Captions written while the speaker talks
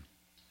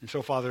And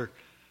so, Father,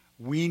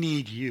 we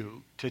need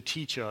you to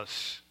teach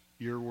us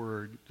your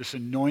word, this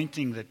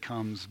anointing that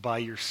comes by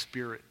your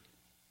Spirit.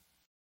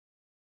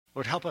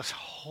 Lord, help us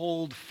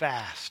hold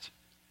fast.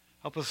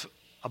 Help us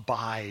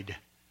abide.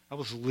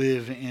 Help us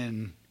live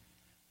in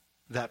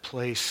that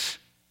place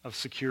of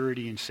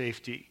security and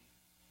safety,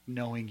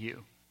 knowing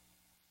you.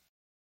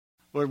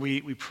 Lord,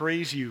 we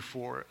praise you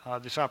for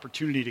this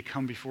opportunity to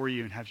come before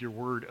you and have your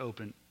word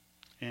open.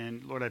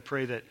 And Lord, I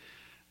pray that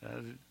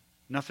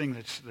nothing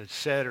that's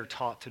said or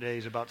taught today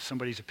is about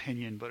somebody's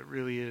opinion, but it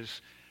really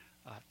is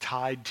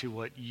tied to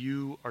what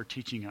you are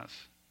teaching us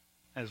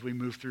as we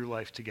move through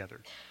life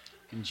together.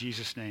 In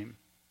Jesus' name,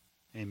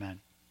 amen.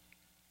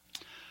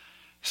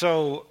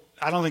 So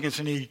I don't think it's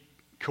any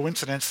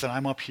coincidence that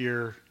I'm up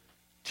here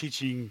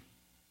teaching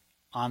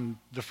on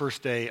the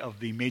first day of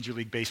the Major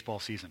League Baseball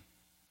season.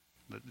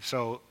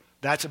 So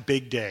that's a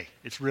big day.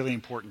 It's really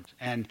important.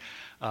 And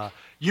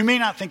you may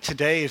not think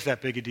today is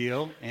that big a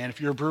deal. And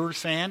if you're a Brewers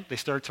fan, they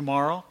start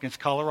tomorrow against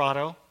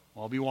Colorado.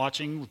 I'll be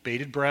watching with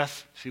bated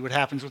breath, see what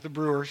happens with the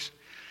Brewers.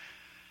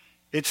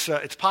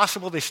 It's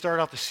possible they start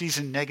out the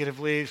season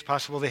negatively. It's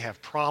possible they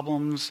have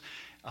problems.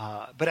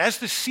 But as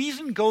the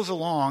season goes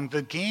along,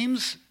 the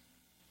games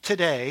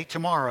today,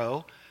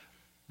 tomorrow,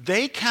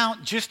 they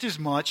count just as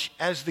much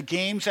as the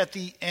games at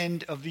the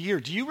end of the year.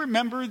 Do you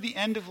remember the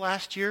end of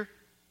last year?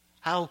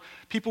 How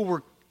people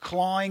were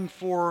clawing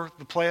for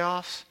the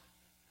playoffs?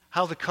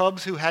 How the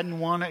Cubs, who hadn't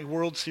won a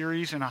World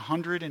Series in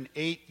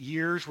 108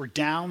 years, were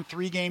down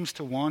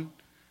 3-1.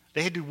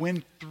 They had to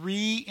win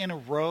 3 in a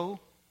row.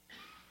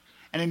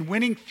 And in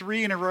winning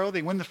 3 in a row,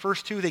 they win the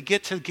first 2. They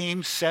get to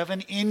Game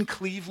 7 in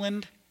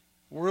Cleveland,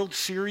 World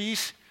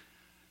Series.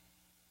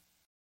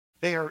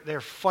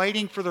 They're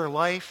fighting for their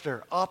life.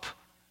 They're up.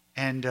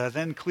 And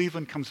then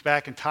Cleveland comes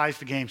back and ties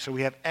the game. So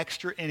we have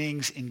extra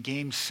innings in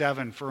Game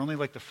 7 for only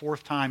like the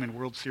 4th time in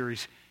World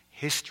Series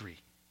history.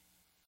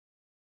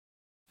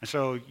 And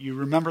so you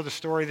remember the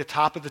story, the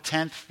top of the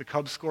 10th, the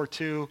Cubs score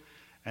 2.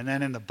 And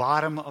then in the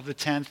bottom of the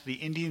 10th, the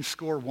Indians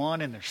score 1,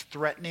 and there's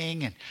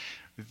threatening and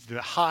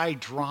the high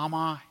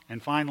drama.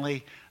 And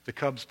finally, the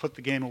Cubs put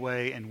the game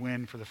away and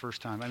win for the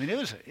first time. I mean, it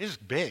was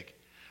big.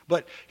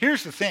 But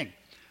here's the thing.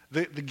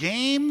 The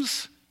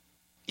games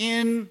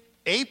in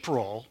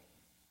April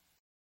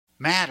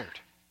mattered.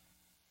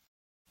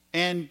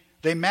 And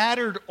they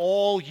mattered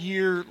all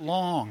year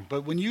long.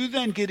 But when you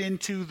then get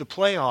into the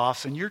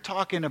playoffs and you're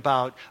talking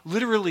about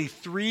literally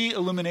 3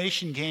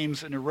 elimination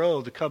games in a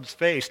row the Cubs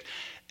faced,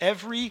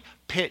 every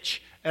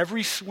pitch,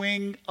 every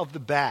swing of the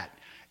bat,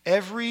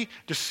 every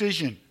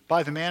decision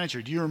by the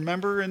manager. Do you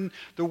remember in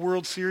the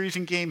World Series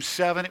in Game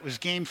 7, it was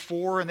Game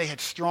 4, and they had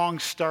strong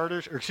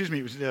starters, it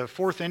was the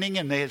 4th inning,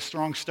 and they had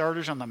strong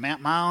starters on the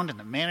mound, and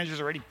the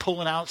manager's already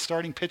pulling out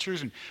starting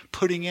pitchers and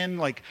putting in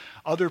like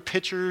other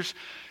pitchers.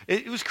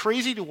 It was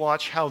crazy to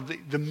watch how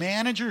the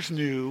managers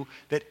knew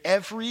that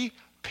every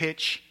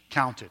pitch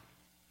counted.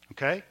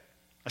 Okay?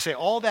 I say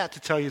all that to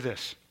tell you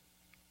this.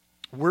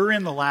 We're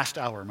in the last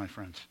hour, my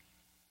friends.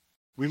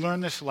 We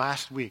learned this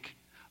last week.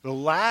 The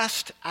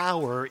last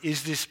hour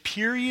is this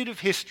period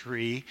of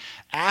history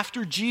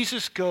after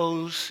Jesus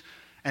goes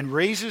and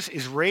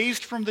is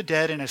raised from the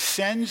dead and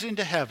ascends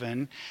into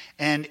heaven.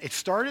 And it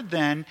started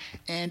then,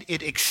 and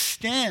it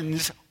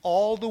extends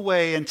all the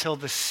way until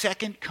the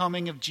second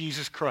coming of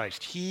Jesus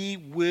Christ. He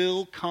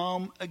will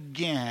come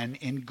again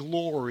in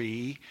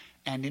glory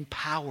and in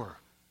power.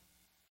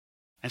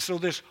 And so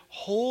this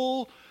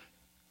whole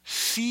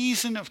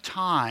season of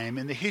time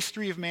in the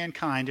history of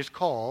mankind is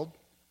called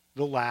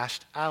the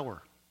last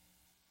hour.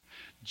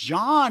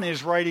 John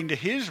is writing to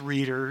his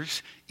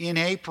readers in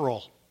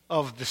April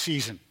of the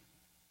season.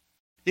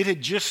 It had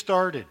just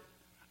started.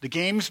 The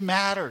games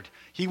mattered.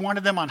 He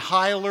wanted them on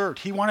high alert.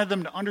 He wanted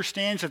them to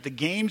understand that the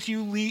games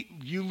you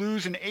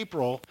lose in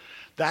April,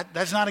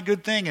 that's not a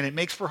good thing, and it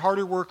makes for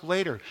harder work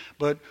later.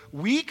 But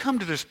we come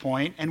to this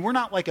point, and we're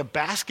not like a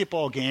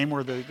basketball game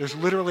where there's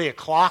literally a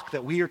clock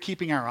that we are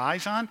keeping our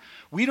eyes on.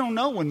 We don't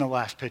know when the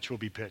last pitch will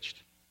be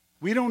pitched.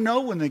 We don't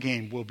know when the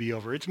game will be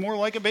over. It's more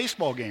like a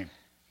baseball game.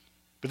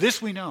 But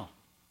this we know.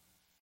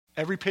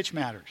 Every pitch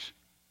matters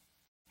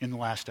in the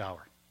last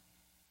hour.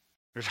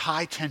 There's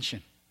high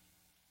tension.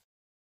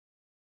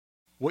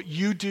 What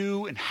you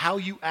do and how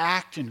you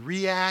act and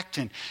react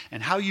and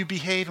how you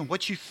behave and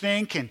what you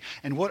think and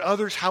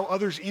how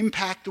others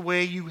impact the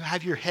way you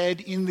have your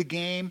head in the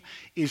game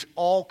is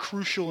all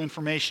crucial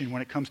information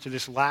when it comes to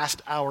this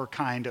last hour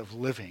kind of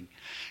living.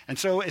 And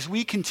so as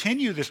we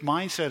continue this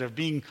mindset of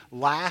being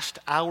last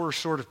hour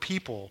sort of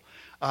people,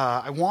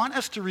 I want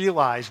us to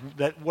realize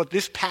that what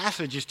this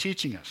passage is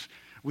teaching us.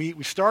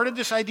 We started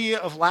this idea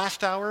of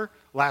last hour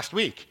last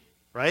week,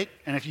 right?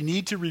 And if you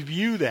need to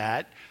review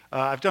that,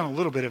 I've done a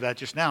little bit of that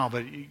just now,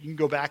 but you can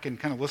go back and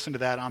kind of listen to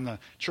that on the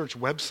church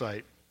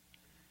website.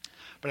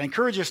 But I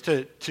encourage us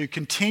to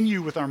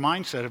continue with our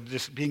mindset of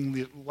this being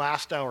the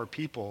last hour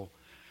people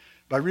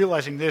by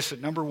realizing this, that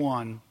number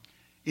one,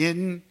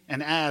 in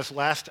and as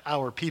last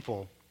hour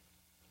people,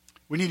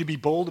 we need to be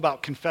bold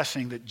about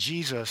confessing that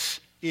Jesus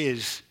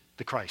is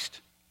the Christ.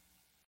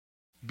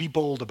 Be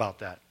bold about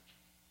that.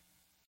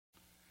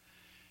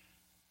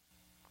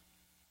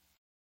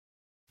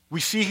 We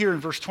see here in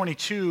verse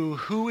 22,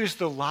 who is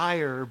the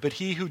liar but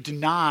he who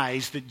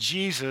denies that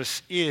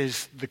Jesus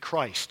is the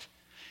Christ?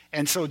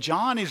 And so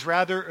John is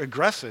rather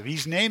aggressive.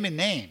 He's naming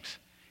names.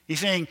 He's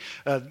saying,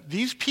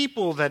 these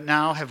people that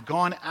now have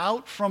gone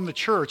out from the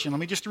church, and let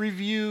me just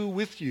review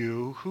with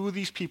you who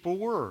these people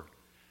were.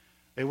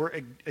 They were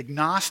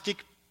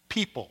agnostic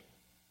people.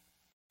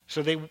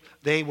 So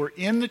they were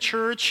in the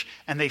church,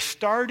 and they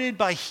started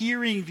by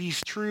hearing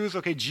these truths.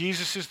 Okay,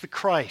 Jesus is the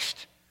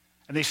Christ.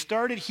 And they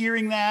started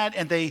hearing that,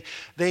 and they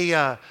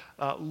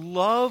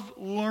love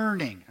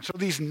learning. So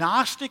these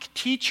Gnostic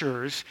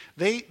teachers,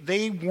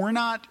 they were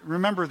not,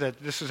 remember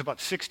that this is about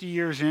 60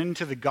 years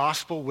into the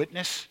gospel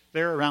witness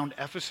there around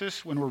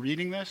Ephesus when we're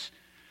reading this.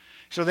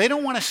 So they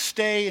don't want to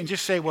stay and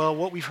just say, well,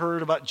 what we've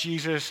heard about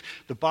Jesus,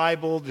 the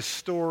Bible, the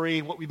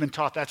story, what we've been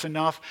taught, that's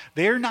enough.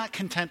 They're not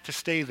content to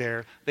stay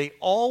there. They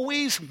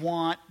always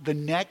want the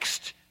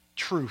next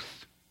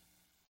truth.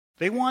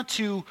 They want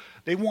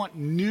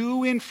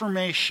new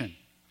information.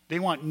 They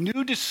want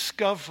new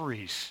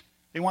discoveries.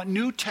 They want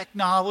new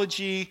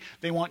technology.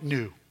 They want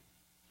new.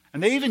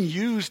 And they even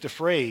used a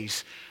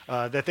phrase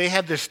that they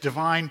had this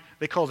divine,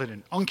 they called it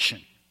an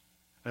unction.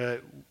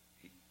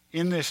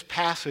 In this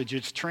passage,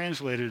 it's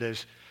translated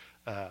as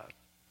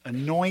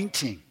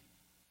anointing.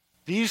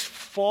 These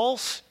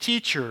false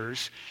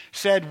teachers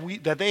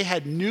said that they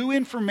had new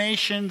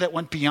information that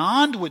went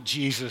beyond what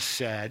Jesus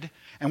said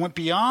and went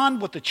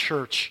beyond what the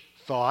church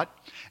thought,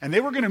 and they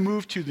were going to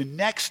move to the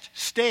next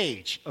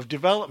stage of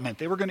development.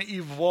 They were going to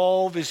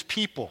evolve as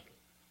people,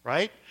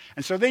 right?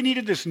 And so they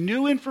needed this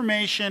new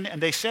information, and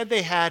they said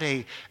they had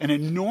an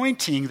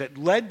anointing that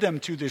led them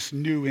to this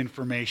new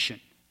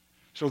information.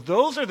 So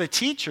those are the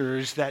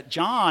teachers that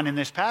John in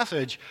this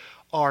passage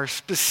are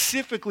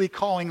specifically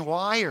calling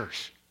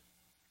liars,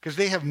 because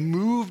they have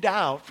moved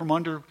out from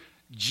under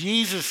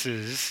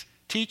Jesus'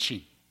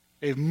 teaching.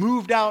 They've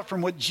moved out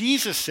from what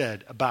Jesus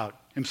said about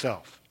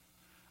himself.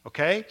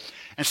 Okay?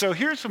 And so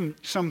here's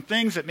some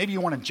things that maybe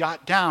you want to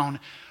jot down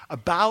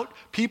about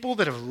people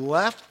that have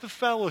left the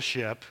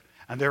fellowship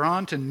and they're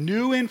on to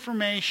new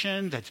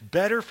information that's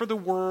better for the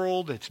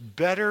world, it's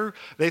better,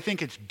 they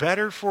think it's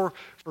better for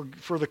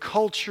the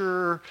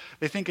culture,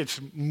 they think it's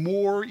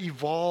more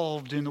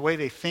evolved in the way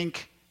they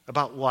think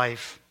about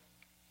life.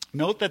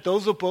 Note that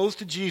those opposed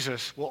to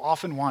Jesus will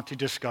often want to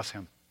discuss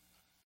him.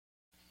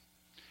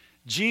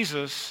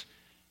 Jesus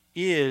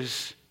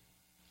is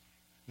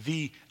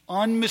the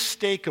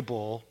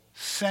unmistakable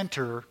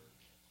center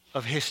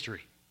of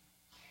history.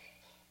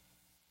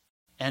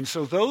 And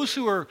so those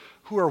who are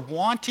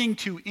wanting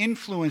to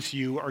influence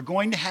you are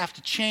going to have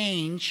to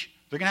change.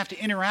 They're going to have to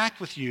interact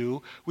with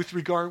you with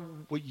regard to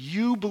what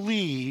you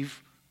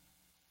believe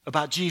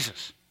about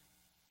Jesus.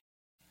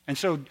 And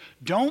so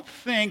don't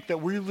think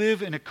that we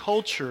live in a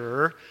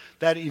culture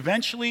that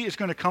eventually is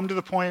going to come to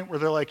the point where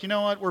they're like, you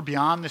know what, we're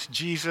beyond this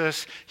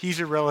Jesus. He's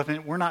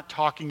irrelevant. We're not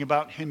talking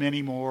about him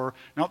anymore.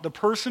 No, the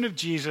person of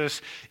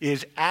Jesus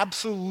is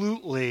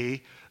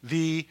absolutely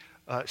the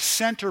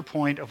center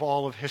point of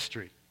all of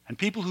history. And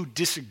people who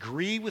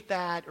disagree with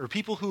that, or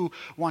people who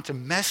want to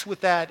mess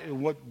with that,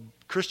 what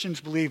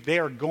Christians believe, they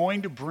are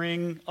going to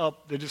bring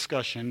up the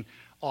discussion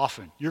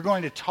often. You're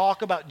going to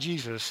talk about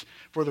Jesus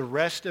for the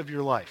rest of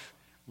your life,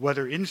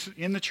 whether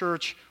in the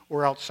church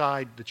or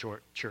outside the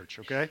church,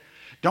 okay?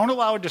 Don't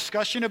allow a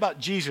discussion about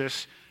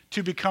Jesus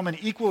to become an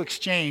equal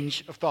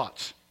exchange of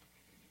thoughts.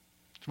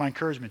 It's my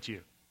encouragement to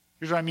you.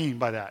 Here's what I mean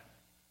by that.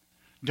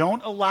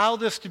 Don't allow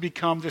this to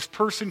become this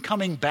person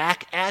coming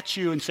back at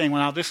you and saying,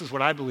 well, now this is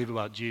what I believe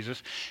about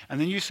Jesus. And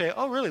then you say,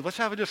 oh, really? Let's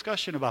have a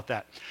discussion about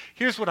that.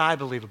 Here's what I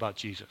believe about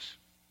Jesus.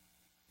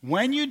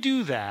 When you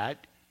do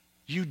that,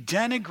 you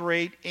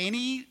denigrate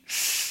any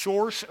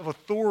source of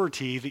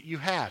authority that you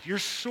have. Your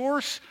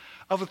source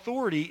of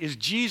authority is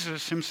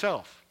Jesus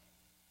himself.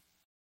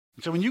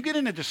 And so when you get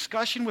in a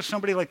discussion with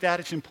somebody like that,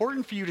 it's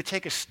important for you to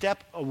take a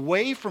step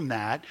away from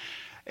that.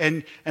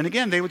 And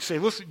again, they would say,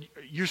 listen,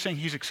 you're saying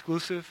he's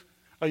exclusive?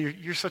 Oh,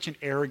 you're such an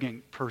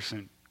arrogant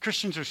person.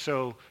 Christians are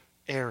so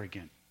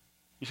arrogant.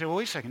 You say, well,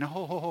 wait a second. No,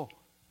 ho.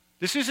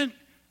 This isn't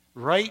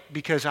right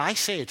because I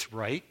say it's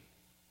right.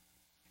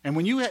 And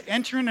when you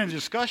enter in a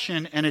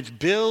discussion and it's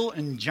Bill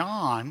and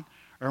John,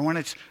 or when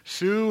it's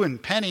Sue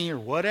and Penny or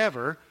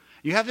whatever,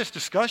 you have this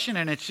discussion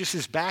and it's just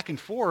this back and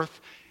forth.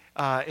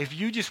 If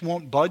you just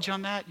won't budge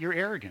on that, you're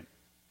arrogant.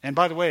 And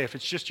by the way, if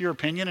it's just your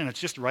opinion and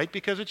it's just right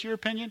because it's your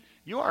opinion,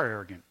 you are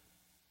arrogant.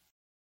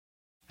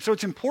 So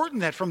it's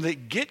important that from the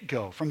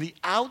get-go, from the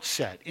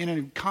outset, in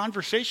a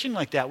conversation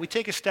like that, we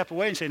take a step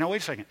away and say, no, wait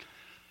a second.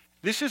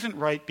 This isn't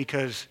right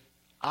because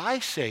I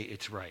say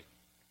it's right.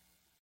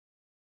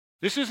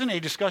 This isn't a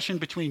discussion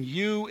between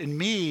you and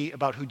me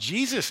about who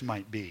Jesus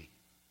might be.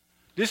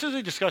 This is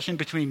a discussion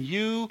between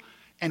you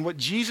and what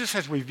Jesus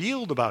has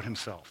revealed about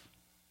himself.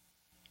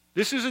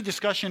 This is a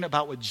discussion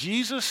about what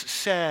Jesus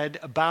said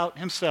about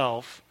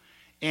himself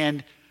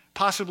and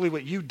possibly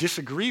what you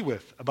disagree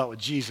with about what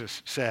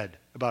Jesus said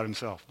about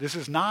himself. This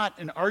is not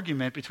an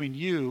argument between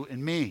you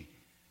and me.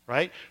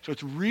 right? So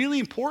it's really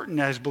important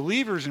as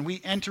believers, and we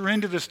enter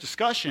into this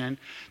discussion,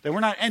 that we're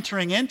not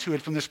entering into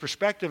it from this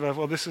perspective of,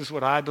 well, this is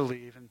what I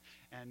believe,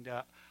 and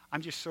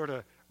I'm just sort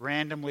of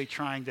randomly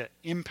trying to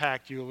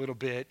impact you a little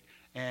bit.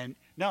 And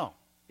no,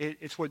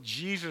 it's what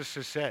Jesus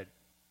has said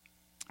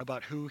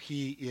about who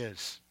he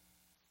is.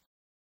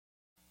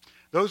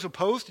 Those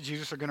opposed to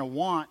Jesus are going to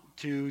want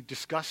to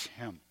discuss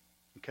him,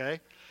 okay?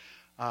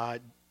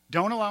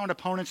 Don't allow an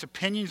opponent's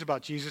opinions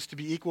about Jesus to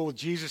be equal with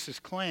Jesus'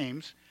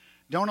 claims.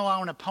 Don't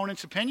allow an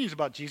opponent's opinions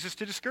about Jesus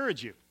to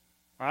discourage you,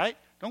 all right?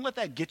 Don't let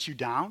that get you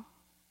down.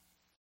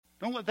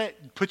 Don't let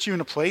that put you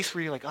in a place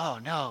where you're like, oh,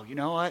 no, you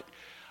know what?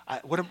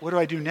 What do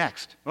I do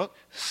next? Well,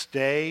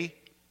 stay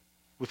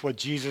with what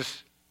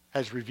Jesus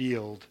has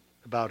revealed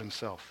about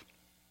himself.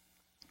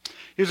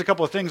 Here's a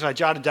couple of things I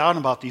jotted down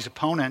about these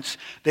opponents.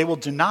 They will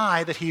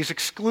deny that he is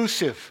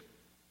exclusive.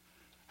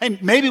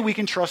 And maybe we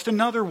can trust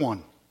another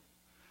one.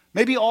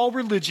 Maybe all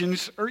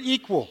religions are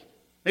equal.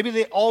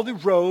 Maybe all the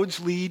roads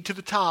lead to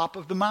the top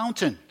of the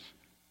mountain.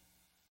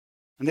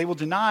 And they will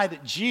deny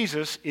that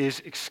Jesus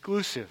is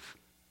exclusive.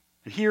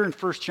 And here in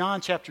 1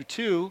 John chapter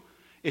 2,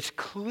 it's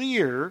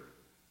clear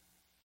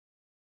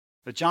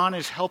that John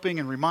is helping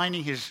and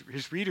reminding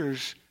his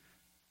readers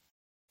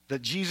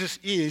that Jesus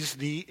is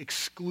the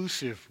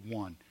exclusive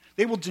one.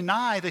 They will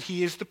deny that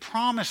he is the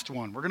promised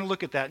one. We're going to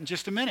look at that in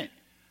just a minute.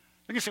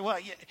 They're going to say, well,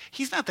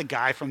 he's not the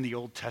guy from the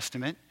Old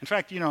Testament. In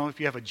fact, if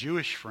you have a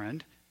Jewish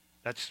friend,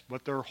 that's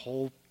what their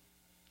whole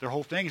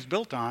thing is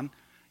built on.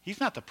 He's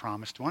not the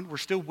promised one. We're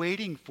still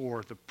waiting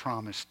for the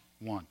promised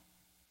one.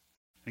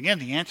 Again,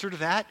 the answer to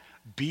that,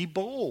 be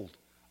bold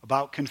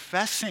about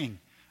confessing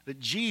that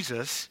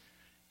Jesus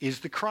is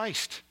the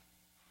Christ.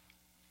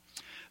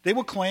 They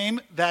will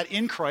claim that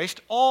in Christ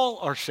all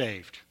are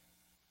saved.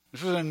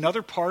 This is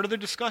another part of the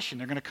discussion.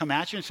 They're going to come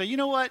at you and say, you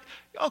know what?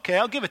 Okay,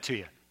 I'll give it to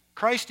you.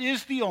 Christ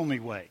is the only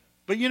way.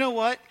 But you know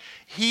what?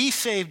 He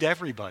saved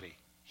everybody.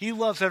 He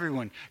loves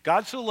everyone.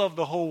 God so loved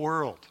the whole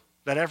world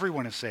that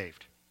everyone is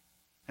saved.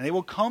 And they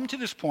will come to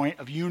this point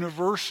of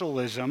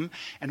universalism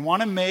and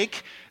want to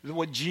make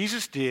what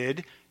Jesus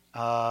did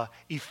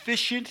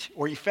efficient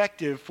or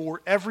effective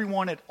for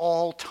everyone at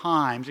all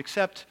times,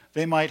 except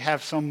they might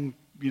have some,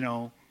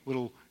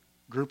 little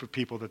group of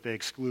people that they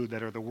exclude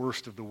that are the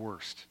worst of the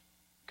worst.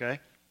 Okay?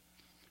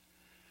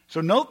 So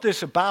note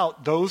this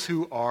about those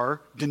who are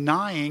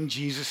denying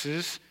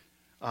Jesus'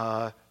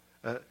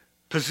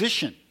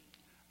 position,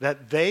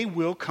 that they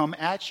will come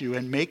at you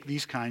and make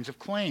these kinds of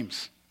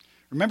claims.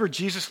 Remember,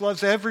 Jesus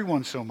loves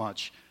everyone so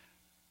much.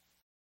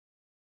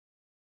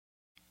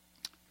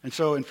 And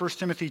so in 1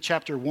 Timothy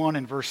chapter 1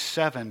 and verse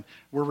 7,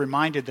 we're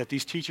reminded that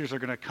these teachers are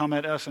going to come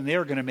at us and they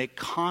are going to make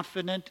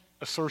confident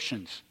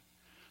assertions.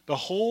 The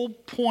whole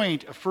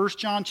point of 1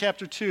 John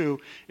chapter 2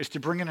 is to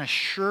bring an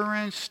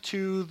assurance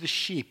to the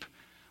sheep.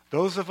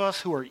 Those of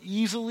us who are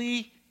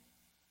easily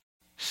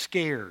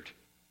scared.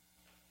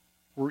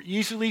 We're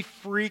easily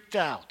freaked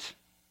out.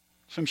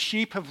 Some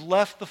sheep have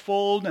left the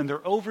fold and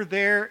they're over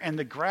there and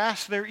the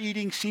grass they're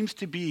eating seems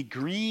to be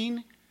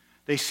green.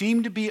 They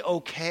seem to be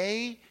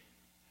okay.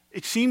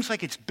 It seems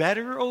like it's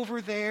better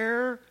over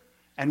there.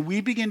 And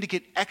we begin to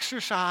get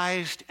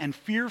exercised and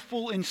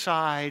fearful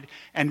inside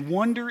and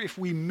wonder if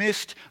we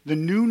missed the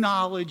new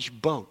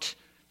knowledge boat.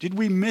 Did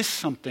we miss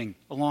something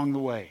along the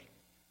way?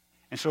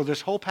 And so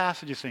this whole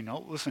passage is saying,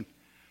 no, listen,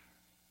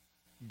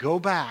 go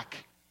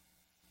back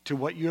to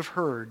what you have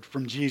heard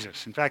from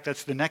Jesus. In fact,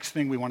 that's the next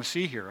thing we want to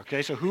see here.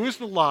 Okay, so who is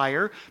the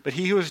liar? But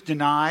he who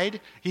denies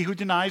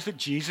that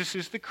Jesus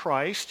is the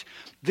Christ.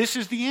 This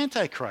is the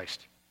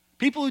Antichrist.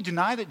 People who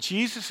deny that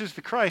Jesus is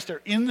the Christ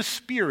are in the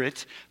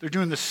Spirit. They're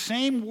doing the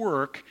same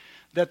work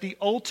that the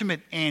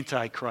ultimate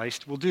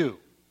Antichrist will do.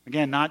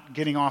 Again, not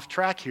getting off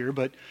track here,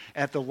 but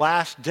at the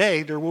last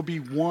day, there will be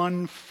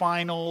one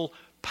final,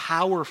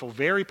 powerful,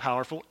 very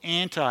powerful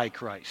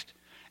Antichrist.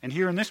 And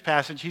here in this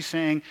passage, he's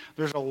saying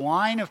there's a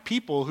line of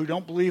people who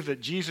don't believe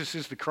that Jesus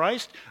is the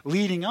Christ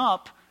leading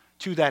up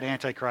to that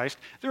Antichrist.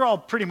 They're all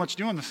pretty much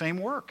doing the same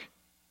work.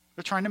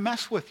 They're trying to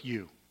mess with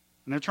you.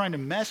 And they're trying to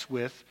mess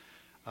with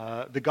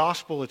the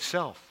gospel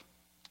itself.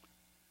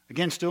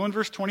 Again, still in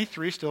verse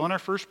 23, still in our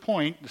first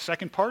point, the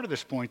second part of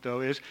this point,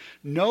 though, is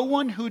no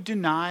one who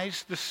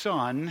denies the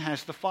Son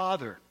has the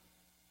Father.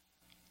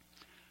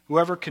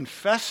 Whoever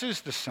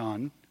confesses the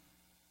Son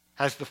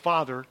has the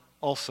Father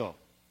also.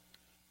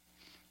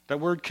 That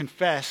word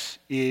confess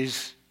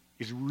is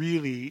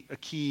really a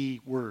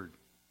key word.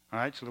 All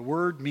right, so the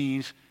word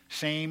means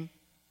same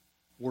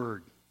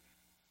word.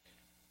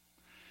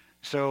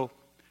 So,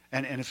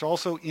 and it's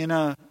also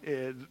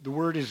the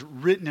word is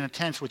written in a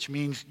tense, which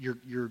means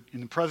you're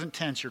in the present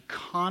tense, you're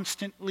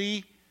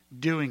constantly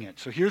doing it.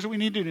 So here's what we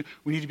need to do.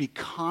 We need to be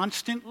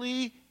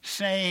constantly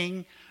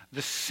saying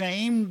the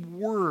same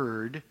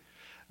word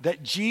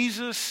that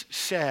Jesus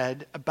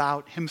said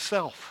about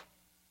himself.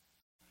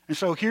 And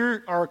so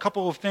here are a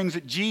couple of things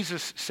that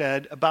Jesus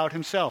said about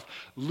himself.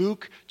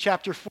 Luke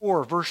chapter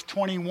 4, verse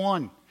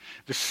 21.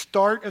 The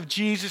start of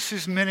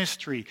Jesus'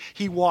 ministry.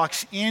 He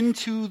walks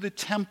into the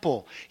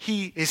temple.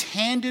 He is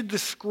handed the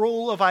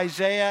scroll of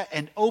Isaiah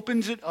and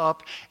opens it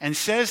up and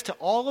says to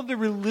all of the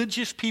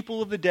religious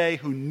people of the day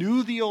who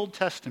knew the Old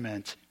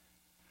Testament,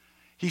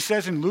 he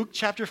says in Luke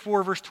chapter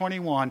 4, verse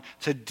 21,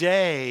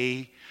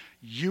 today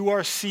you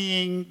are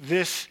seeing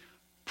this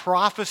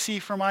prophecy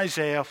from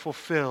Isaiah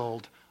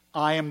fulfilled.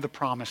 I am the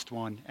promised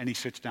one. And he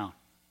sits down.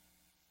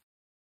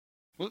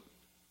 Well,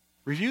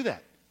 review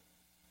that.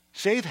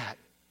 Say that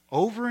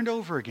over and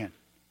over again.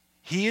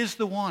 He is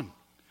the one.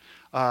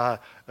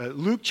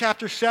 Luke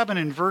chapter 7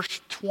 and verse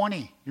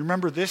 20. You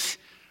remember this?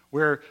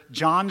 Where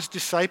John's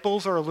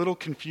disciples are a little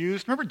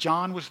confused. Remember,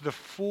 John was the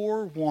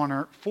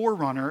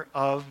forerunner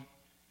of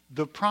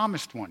the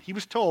promised one. He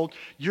was told,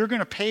 you're going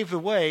to pave the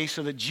way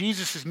so that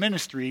Jesus'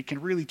 ministry can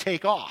really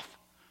take off.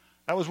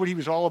 That was what he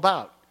was all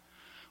about.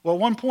 Well, at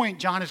one point,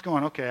 John is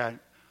going, okay, I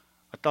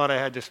thought I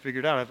had this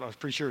figured out. I was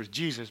pretty sure it was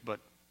Jesus, but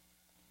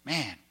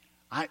man,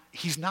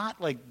 he's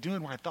not like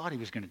doing what I thought he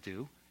was going to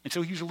do. And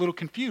so he was a little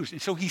confused.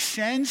 And so he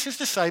sends his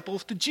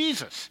disciples to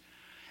Jesus.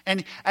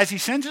 And as he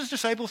sends his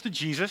disciples to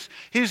Jesus,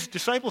 his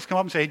disciples come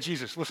up and say, hey,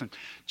 Jesus, listen,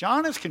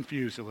 John is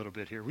confused a little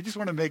bit here. We just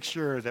want to make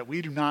sure that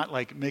we do not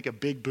like make a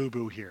big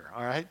boo-boo here,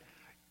 all right?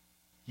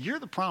 You're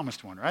the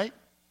promised one, right?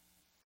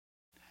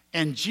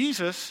 And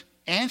Jesus,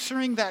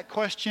 answering that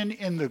question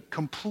in the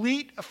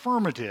complete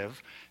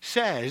affirmative,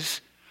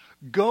 says,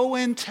 go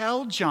and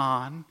tell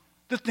John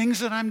the things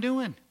that I'm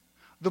doing.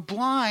 The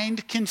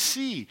blind can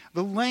see.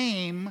 The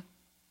lame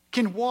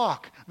can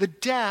walk. The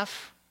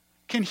deaf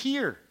can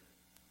hear.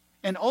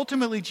 And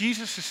ultimately,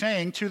 Jesus is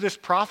saying to this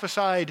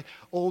prophesied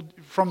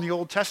from the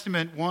Old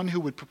Testament one who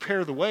would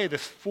prepare the way,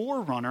 this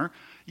forerunner,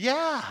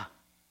 yeah,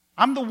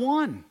 I'm the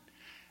one.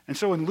 And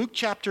so in Luke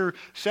chapter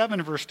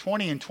 7, verse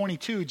 20 and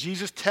 22,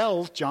 Jesus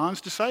tells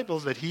John's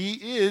disciples that he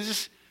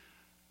is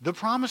the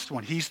promised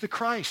one. He's the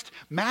Christ.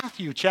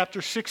 Matthew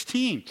chapter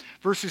 16,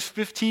 verses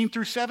 15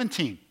 through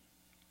 17.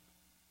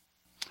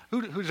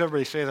 Who does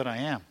everybody say that I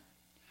am?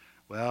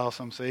 Well,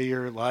 some say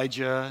you're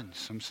Elijah, and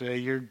some say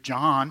you're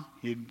John.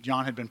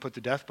 John had been put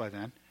to death by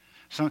then.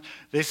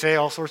 They say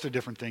all sorts of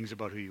different things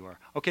about who you are.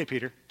 Okay,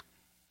 Peter,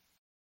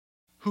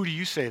 who do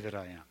you say that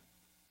I am?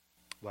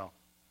 Well,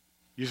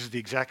 uses the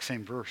exact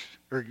same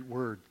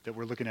word that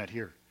we're looking at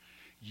here.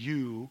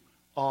 You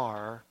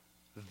are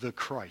the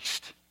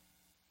Christ.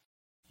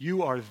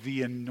 You are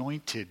the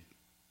anointed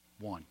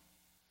one.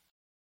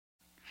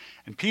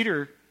 And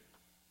Peter,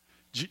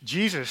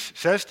 Jesus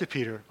says to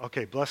Peter,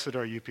 okay, blessed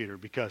are you, Peter,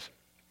 because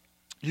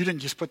you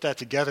didn't just put that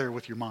together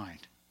with your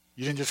mind.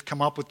 You didn't just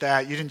come up with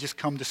that. You didn't just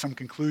come to some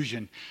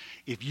conclusion.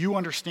 If you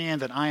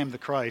understand that I am the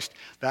Christ,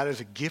 that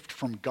is a gift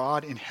from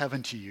God in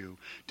heaven to you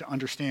to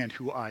understand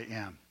who I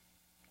am.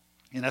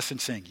 In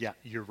essence saying, yeah,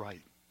 you're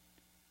right.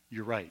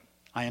 You're right.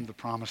 I am the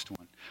promised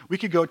one. We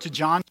could go to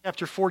John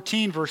chapter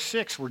 14, verse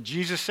 6, where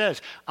Jesus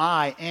says,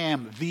 I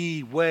am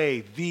the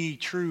way, the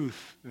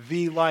truth,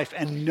 the life,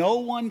 and no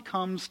one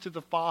comes to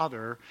the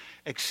Father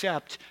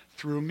except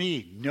through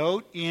me.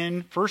 Note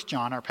in 1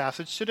 John, our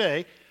passage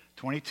today,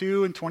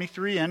 22 and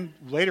 23, and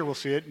later we'll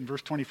see it in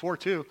verse 24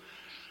 too,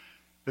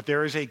 that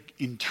there is an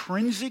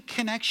intrinsic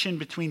connection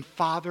between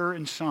Father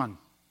and Son.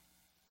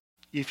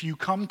 If you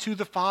come to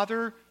the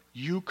Father,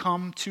 you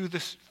come to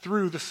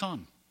through the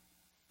Son.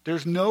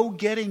 There's no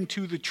getting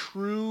to the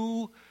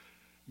true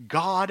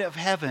God of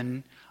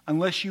heaven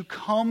unless you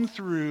come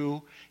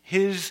through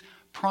his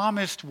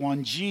promised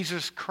one,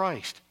 Jesus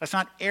Christ. That's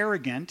not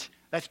arrogant.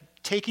 That's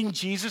taking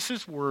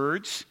Jesus'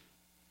 words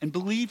and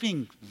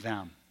believing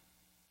them.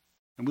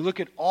 And we look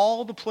at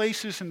all the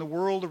places in the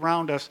world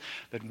around us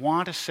that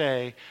want to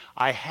say,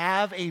 I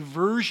have a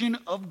version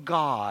of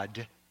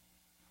God,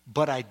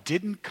 but I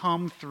didn't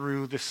come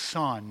through the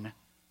Son,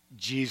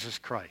 Jesus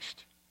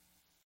Christ.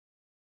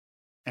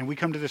 And we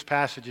come to this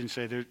passage and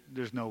say,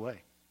 there's no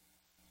way.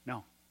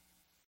 No.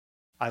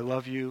 I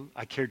love you.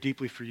 I care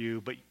deeply for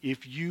you. But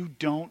if you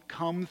don't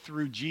come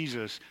through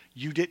Jesus,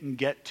 you didn't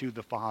get to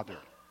the Father.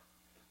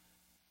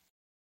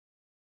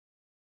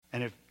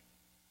 And if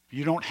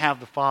you don't have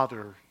the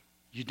Father,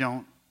 you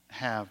don't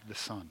have the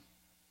Son.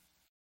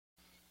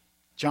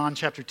 John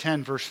chapter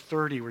 10, verse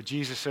 30, where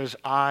Jesus says,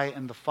 I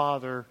and the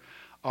Father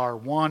are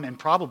one. And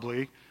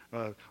probably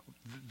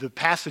the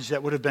passage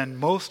that would have been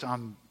most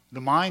on the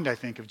mind, I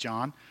think, of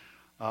John,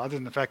 other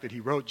than the fact that he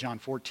wrote John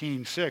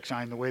 14:6,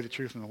 I am the way, the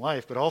truth, and the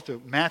life, but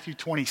also Matthew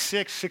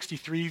 26,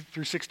 63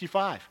 through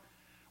 65,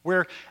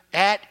 where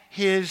at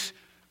his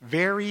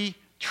very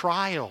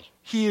trial,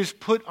 he is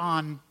put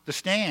on the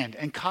stand,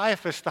 and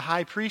Caiaphas, the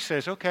high priest,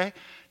 says, okay,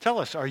 tell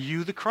us, are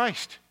you the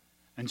Christ?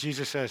 And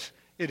Jesus says,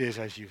 it is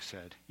as you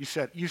said.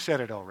 You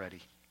said it already.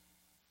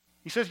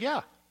 He says,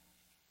 yeah,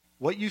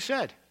 what you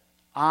said.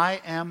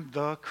 I am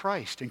the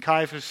Christ. And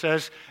Caiaphas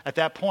says, at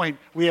that point,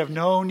 we have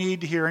no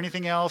need to hear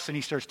anything else. And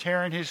he starts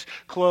tearing his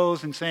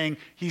clothes and saying,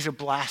 he's a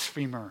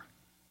blasphemer.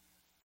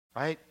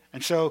 Right?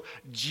 And so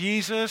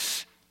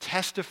Jesus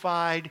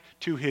testified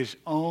to his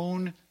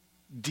own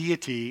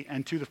deity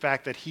and to the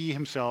fact that he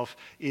himself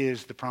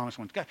is the promised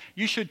one. God,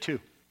 you should too.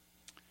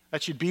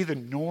 That should be the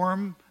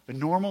norm, the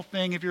normal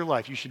thing of your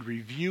life. You should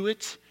review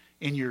it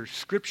in your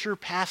scripture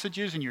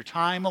passages, in your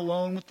time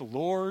alone with the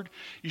Lord.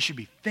 You should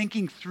be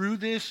thinking through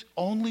this.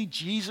 Only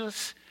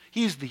Jesus.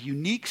 He is the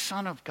unique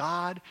Son of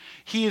God.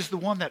 He is the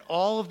one that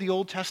all of the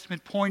Old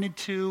Testament pointed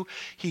to.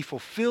 He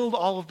fulfilled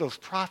all of those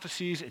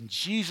prophecies, and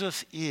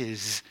Jesus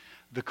is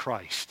the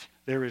Christ.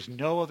 There is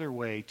no other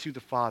way to the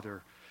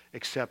Father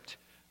except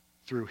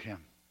through him.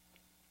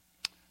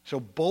 So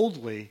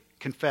boldly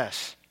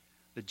confess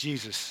that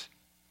Jesus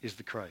is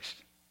the Christ.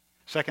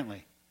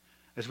 Secondly,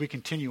 as we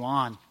continue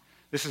on,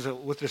 this is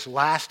with this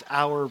last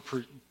hour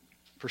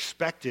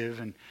perspective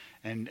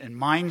and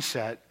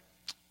mindset,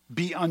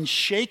 be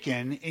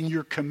unshaken in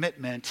your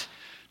commitment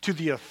to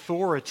the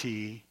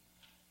authority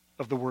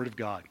of the Word of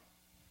God.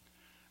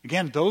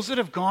 Again, those that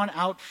have gone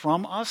out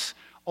from us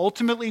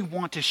ultimately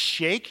want to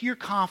shake your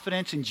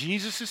confidence in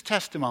Jesus'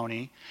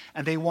 testimony,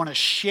 and they want to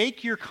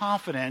shake your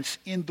confidence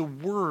in the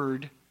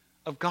Word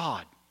of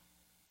God.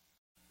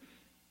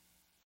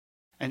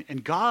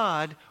 And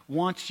God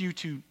wants you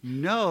to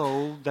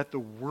know that the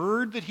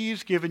word that he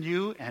has given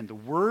you and the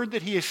word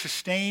that he has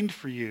sustained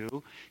for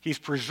you, he's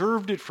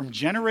preserved it from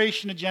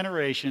generation to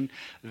generation.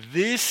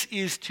 This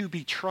is to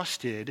be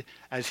trusted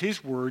as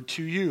his word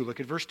to you.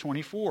 Look at verse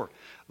 24.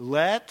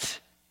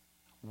 Let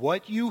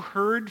what you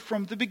heard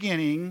from the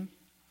beginning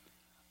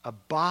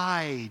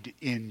abide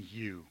in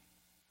you.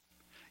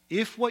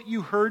 If what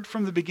you heard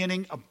from the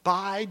beginning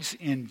abides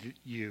in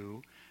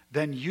you,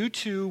 then you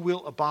too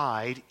will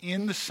abide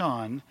in the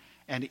Son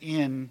and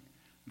in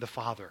the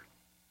Father.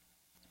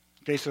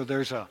 Okay, so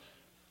there's an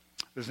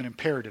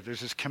imperative.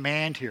 There's this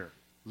command here.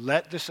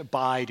 Let this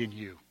abide in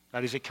you.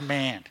 That is a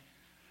command.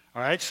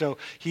 All right, so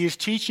he is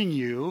teaching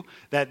you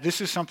that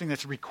this is something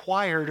that's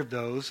required of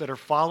those that are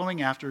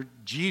following after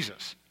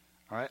Jesus.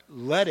 All right,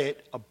 let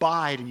it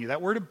abide in you.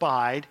 That word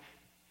abide,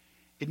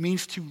 it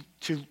means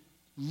to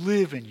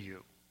live in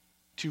you,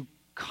 to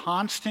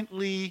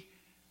constantly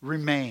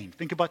remain.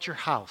 Think about your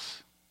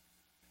house.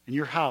 In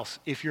your house,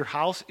 if your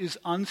house is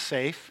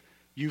unsafe,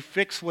 you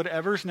fix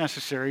whatever's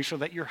necessary so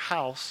that your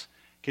house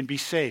can be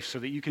safe, so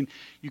that you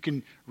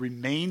can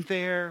remain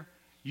there,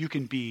 you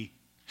can be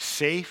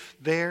safe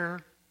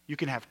there, you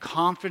can have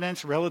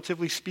confidence,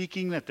 relatively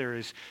speaking, that there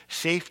is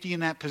safety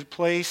in that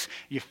place.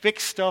 You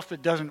fix stuff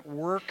that doesn't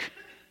work,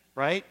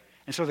 right?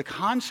 And so the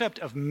concept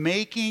of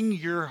making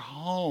your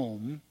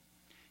home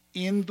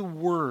in the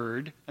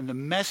Word and the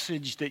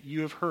message that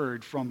you have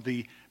heard from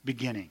the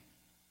beginning.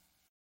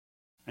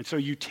 And so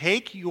you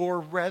take your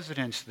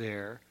residence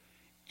there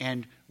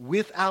and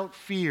without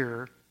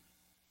fear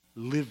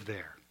live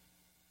there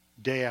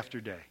day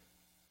after day.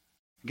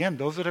 Again,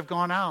 those that have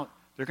gone out,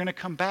 they're going to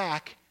come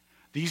back.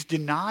 These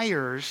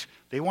deniers,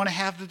 they want to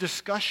have the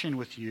discussion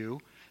with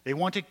you. They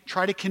want to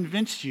try to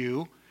convince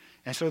you.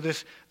 And so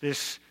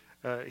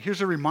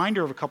here's a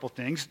reminder of a couple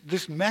things.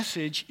 This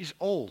message is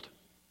old.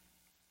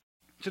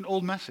 It's an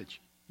old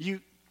message. You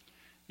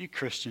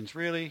Christians,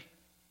 really?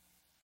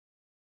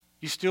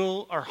 You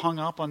still are hung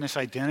up on this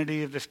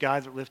identity of this guy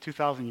that lived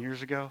 2,000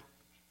 years ago?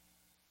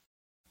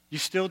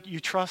 You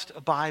trust a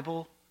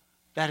Bible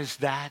that is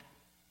that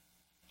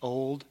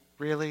old,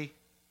 really?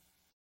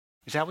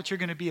 Is that what you're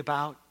going to be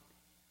about?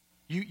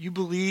 You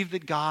believe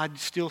that God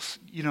still,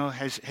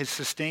 has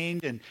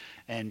sustained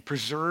and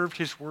preserved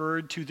his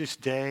word to this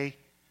day?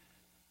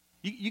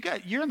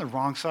 You're on the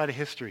wrong side of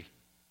history.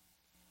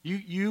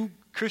 You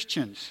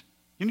Christians,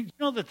 you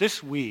know that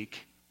this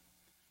week,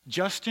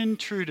 Justin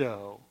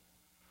Trudeau,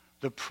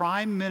 the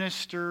Prime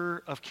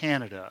Minister of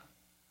Canada,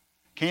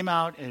 came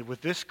out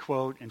with this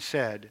quote and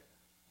said,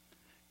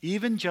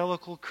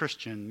 "Evangelical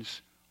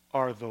Christians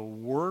are the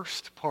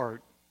worst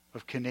part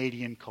of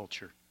Canadian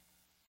culture.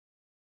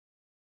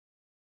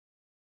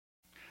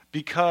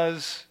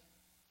 Because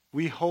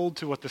we hold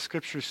to what the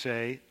scriptures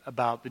say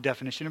about the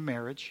definition of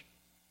marriage,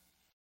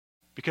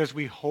 because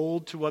we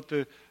hold to what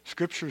the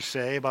scriptures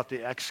say about the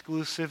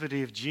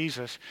exclusivity of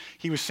Jesus."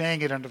 He was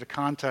saying it under the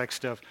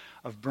context of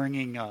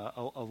bringing a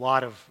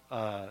lot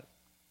of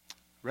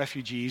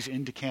refugees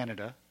into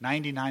Canada.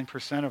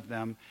 99% of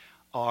them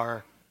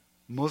are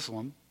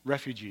Muslim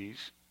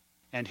refugees.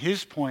 And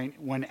his point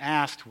when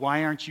asked,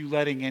 why aren't you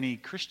letting any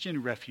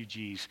Christian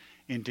refugees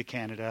into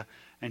Canada?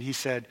 And he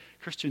said,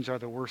 Christians are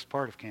the worst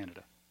part of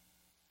Canada.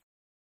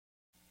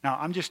 Now,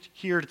 I'm just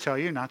here to tell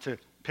you, not to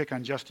pick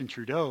on Justin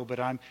Trudeau, but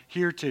I'm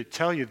here to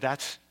tell you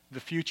that's the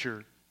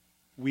future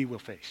we will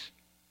face.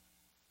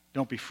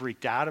 Don't be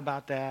freaked out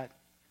about that.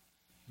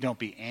 Don't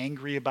be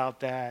angry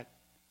about that.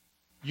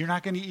 You're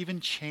not going to even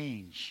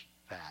change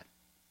that.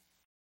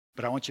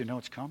 But I want you to know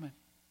it's coming.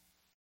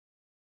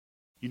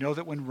 You know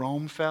that when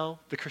Rome fell,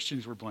 the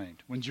Christians were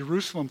blamed. When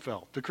Jerusalem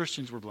fell, the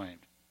Christians were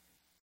blamed.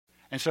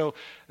 And so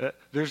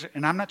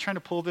and I'm not trying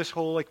to pull this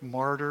whole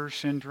martyr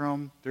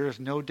syndrome. There is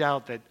no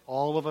doubt that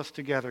all of us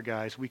together,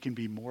 guys, we can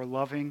be more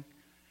loving,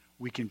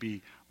 we can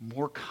be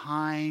more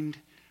kind,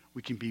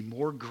 we can be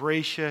more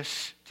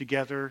gracious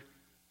together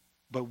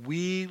But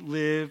we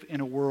live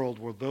in a world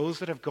where those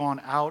that have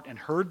gone out and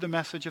heard the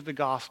message of the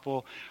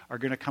gospel are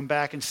going to come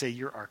back and say,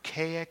 you're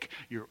archaic,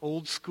 you're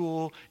old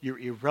school, you're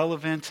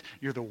irrelevant,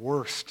 you're the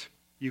worst,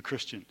 you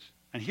Christians.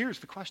 And here's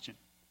the question.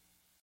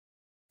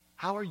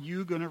 How are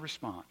you going to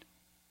respond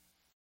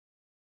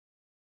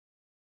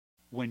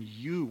when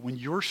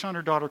your son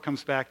or daughter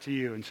comes back to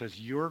you and says,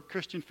 your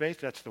Christian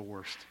faith, that's the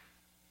worst.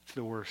 It's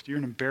the worst. You're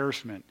an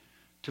embarrassment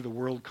to the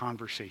world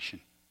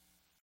conversation.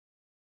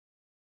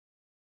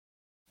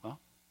 Well,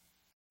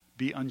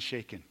 be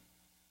unshaken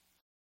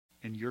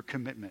in your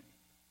commitment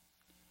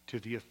to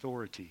the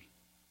authority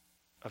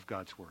of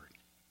God's word.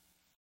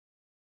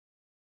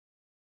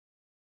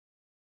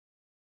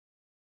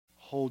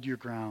 Hold your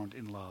ground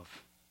in love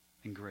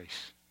and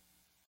grace.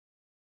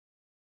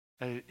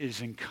 It is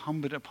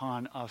incumbent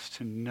upon us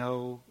to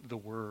know the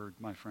word,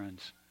 my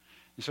friends.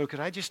 And so could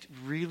I just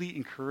really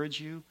encourage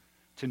you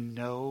to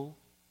know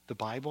the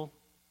Bible?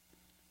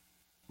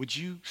 Would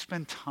you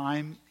spend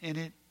time in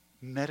it,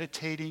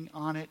 meditating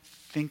on it,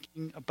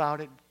 thinking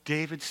about it?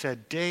 David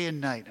said, day and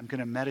night, I'm going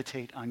to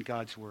meditate on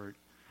God's word.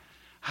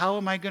 How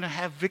am I going to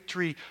have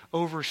victory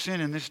over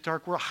sin in this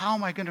dark world? How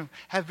am I going to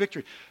have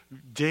victory?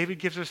 David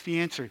gives us the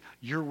answer.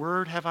 Your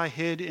word have I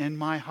hid in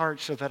my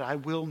heart so that I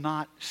will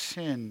not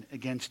sin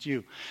against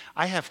you.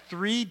 I have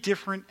 3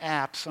 different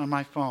apps on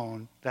my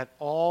phone that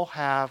all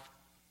have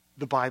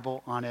the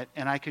Bible on it,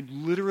 and I could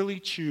literally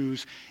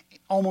choose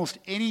almost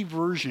any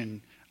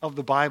version of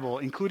the Bible,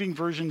 including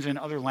versions in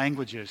other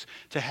languages,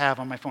 to have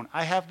on my phone.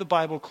 I have the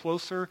Bible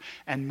closer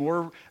and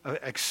more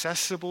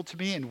accessible to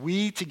me, and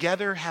we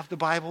together have the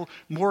Bible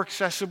more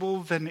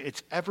accessible than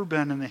it's ever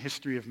been in the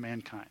history of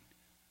mankind.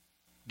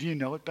 Do you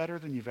know it better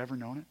than you've ever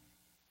known it?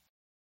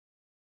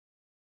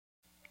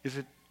 Is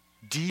it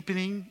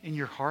deepening in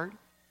your heart?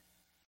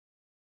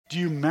 Do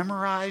you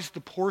memorize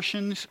the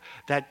portions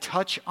that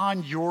touch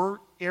on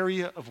your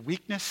area of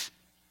weakness?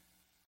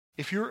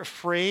 If you're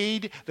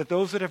afraid that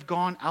those that have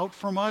gone out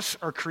from us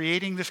are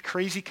creating this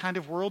crazy kind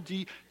of world,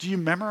 do you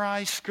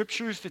memorize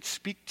scriptures that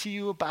speak to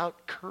you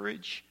about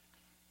courage?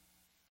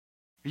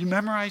 Are you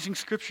memorizing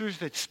scriptures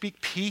that speak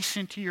peace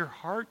into your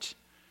heart,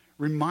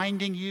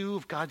 reminding you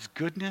of God's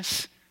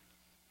goodness?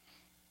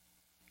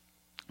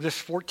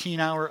 This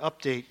 14-hour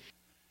update.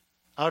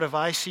 Out of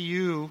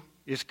ICU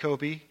is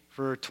Kobe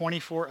for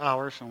 24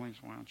 hours,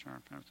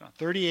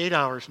 38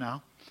 hours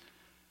now.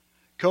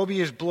 Kobe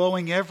is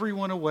blowing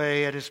everyone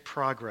away at his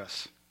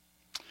progress.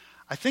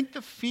 I think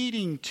the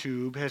feeding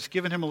tube has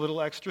given him a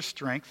little extra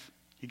strength.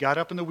 He got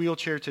up in the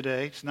wheelchair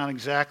today. It's not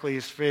exactly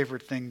his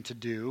favorite thing to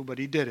do, but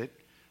he did it.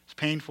 It's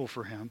painful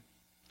for him.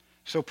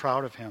 So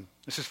proud of him.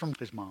 This is from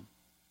his mom.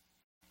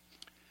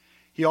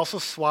 He also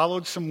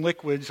swallowed some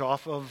liquids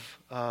off of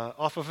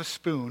a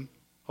spoon.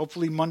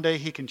 Hopefully Monday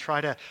he can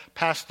try to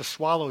pass the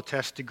swallow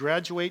test to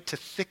graduate to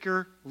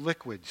thicker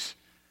liquids.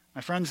 My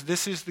friends,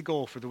 this is the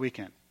goal for the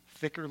weekend.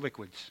 Thicker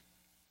liquids.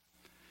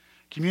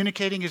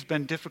 Communicating has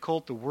been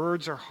difficult. The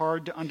words are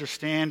hard to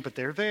understand, but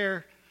they're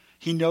there.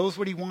 He knows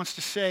what he wants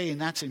to say,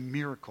 and that's a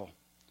miracle.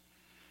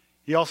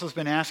 He also has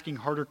been asking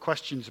harder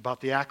questions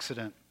about the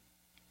accident.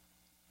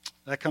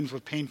 That comes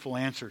with painful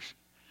answers.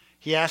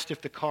 He asked if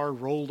the car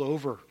rolled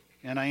over,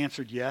 and I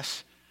answered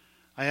yes.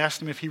 I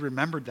asked him if he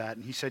remembered that,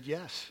 and he said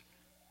yes.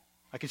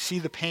 I could see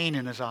the pain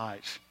in his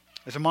eyes.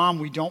 As a mom,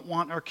 we don't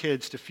want our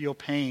kids to feel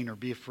pain or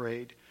be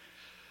afraid.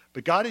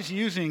 But God is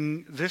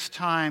using this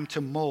time to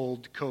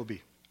mold Kobe.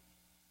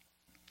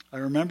 I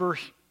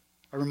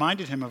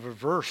reminded him of a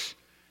verse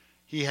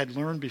he had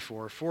learned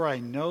before. For I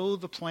know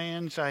the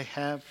plans I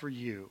have for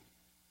you.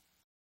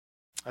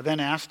 I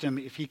then asked him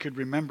if he could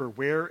remember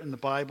where in the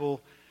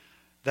Bible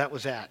that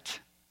was at.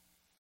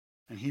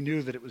 And he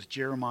knew that it was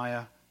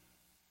Jeremiah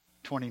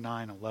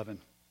 29:11.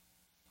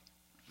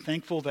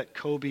 Thankful that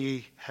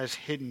Kobe has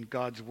hidden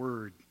God's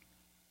word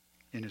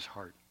in his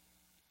heart.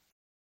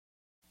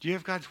 Do you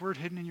have God's word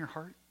hidden in your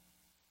heart?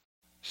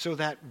 So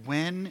that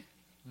when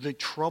the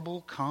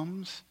trouble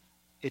comes,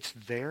 it's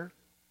there?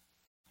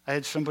 I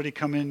had somebody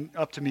come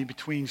up to me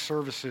between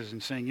services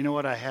and saying, you know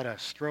what, I had a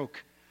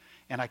stroke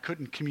and I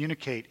couldn't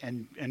communicate.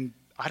 And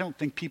I don't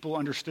think people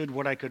understood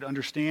what I could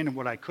understand and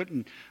what I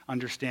couldn't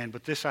understand.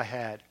 But this I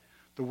had.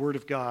 The word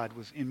of God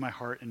was in my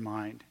heart and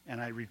mind. And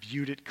I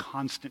reviewed it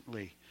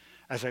constantly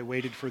as I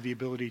waited for the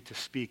ability to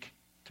speak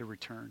to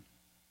return.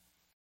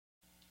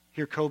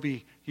 Here,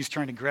 Kobe, he's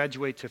trying to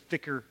graduate to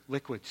thicker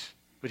liquids,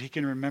 but he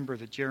can remember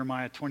that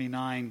Jeremiah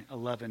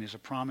 29:11 is a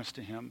promise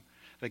to him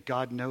that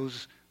God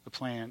knows the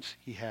plans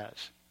he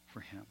has for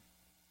him.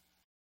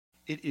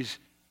 It is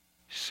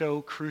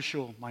so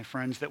crucial, my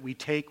friends, that we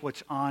take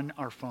what's on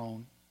our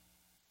phone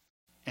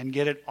and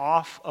get it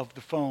off of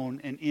the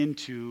phone and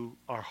into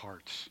our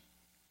hearts.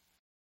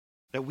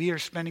 That we are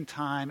spending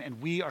time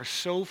and we are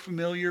so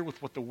familiar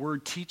with what the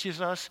Word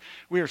teaches us.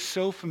 We are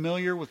so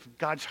familiar with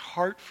God's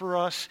heart for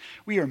us.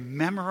 We are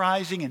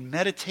memorizing and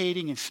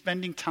meditating and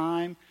spending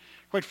time,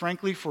 quite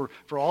frankly, for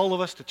all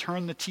of us to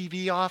turn the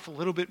TV off a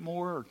little bit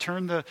more or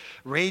turn the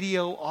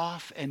radio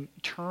off and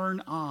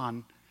turn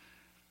on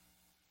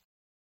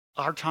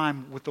our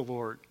time with the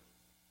Lord.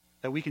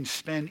 that we can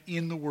spend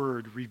in the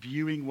Word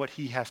reviewing what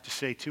he has to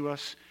say to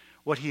us,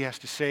 what he has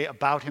to say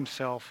about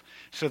himself,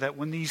 so that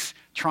when these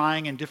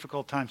trying and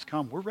difficult times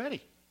come, we're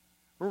ready.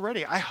 We're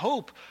ready. I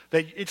hope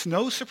that it's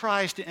no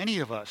surprise to any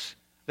of us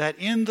that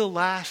in the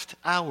last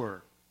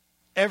hour,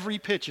 every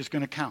pitch is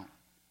going to count.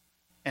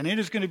 And it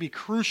is going to be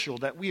crucial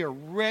that we are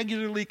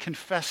regularly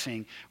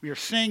confessing, we are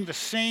saying the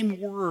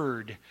same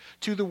word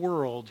to the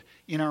world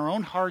in our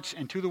own hearts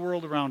and to the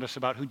world around us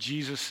about who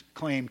Jesus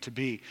claimed to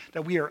be.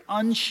 That we are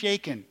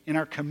unshaken in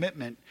our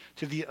commitment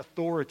to the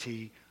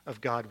authority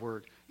of God's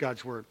word.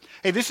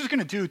 Hey, this is going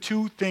to do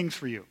two things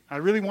for you. I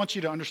really want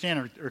you to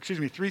understand,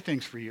 three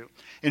things for you.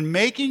 In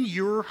making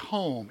your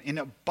home, in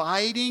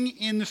abiding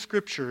in the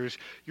Scriptures,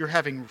 you're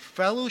having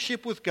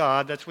fellowship with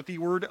God. That's what the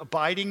word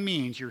abiding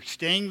means. You're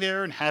staying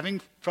there and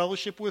having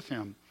fellowship with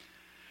him.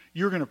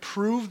 You're going to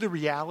prove the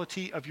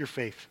reality of your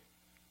faith.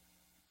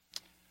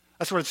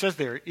 That's what it says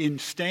there. In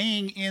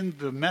staying in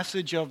the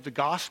message of the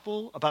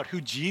gospel about who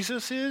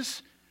Jesus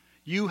is,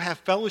 you have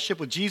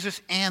fellowship with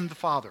Jesus and the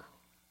Father.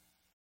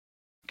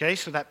 Okay,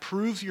 so that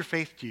proves your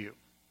faith to you.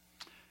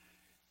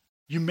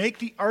 You make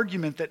the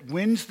argument that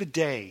wins the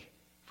day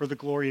for the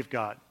glory of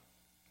God.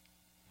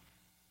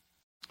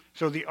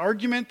 So the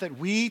argument that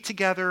we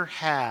together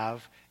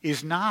have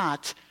is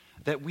not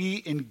that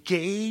we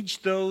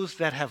engage those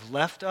that have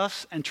left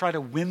us and try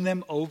to win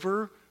them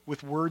over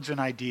with words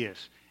and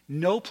ideas.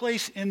 No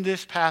place in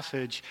this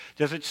passage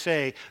does it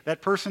say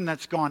that person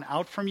that's gone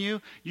out from you,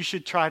 you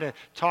should try to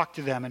talk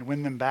to them and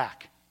win them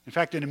back. In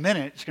fact, in a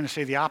minute, it's going to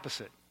say the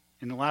opposite.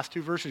 In the last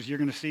two verses, you're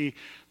going to see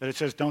that it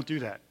says, don't do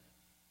that.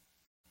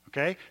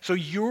 Okay? So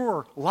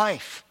your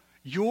life,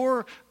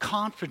 your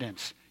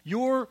confidence,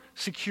 your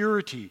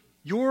security,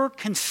 your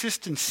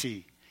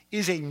consistency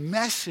is a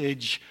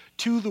message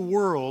to the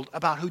world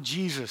about who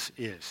Jesus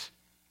is.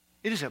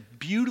 It is a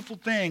beautiful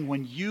thing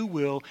when you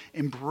will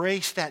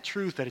embrace that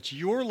truth, that it's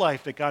your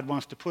life that God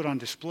wants to put on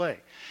display.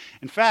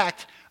 In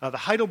fact, the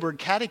Heidelberg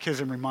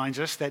Catechism reminds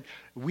us that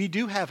we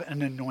do have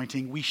an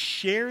anointing. We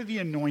share the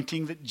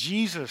anointing that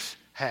Jesus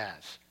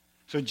has.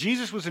 So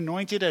Jesus was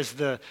anointed as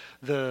the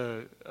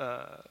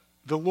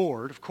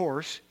Lord, of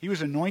course. He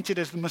was anointed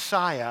as the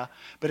Messiah.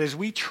 But as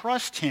we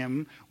trust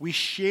him, we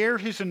share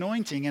his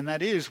anointing, and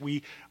that is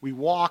we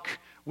walk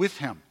with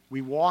him.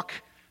 We walk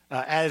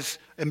as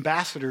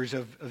ambassadors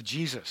of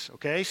Jesus.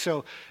 Okay?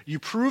 So you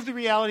prove the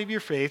reality of your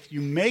faith. You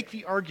make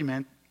the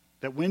argument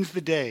that wins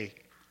the day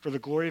for the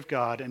glory of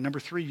God. And number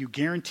three, you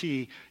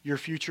guarantee your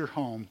future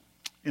home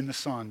in the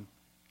Son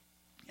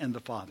and the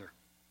Father.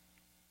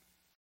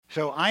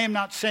 So I am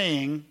not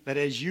saying that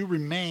as you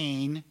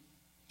remain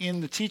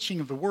in the teaching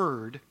of the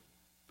Word,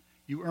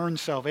 you earn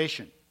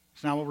salvation.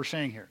 It's not what we're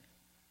saying here.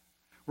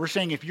 We're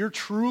saying if you're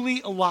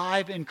truly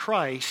alive in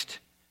Christ,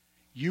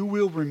 you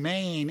will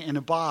remain and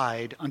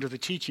abide under the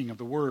teaching of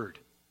the Word.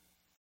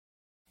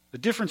 The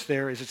difference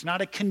there is it's not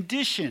a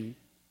condition,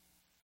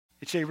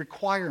 it's a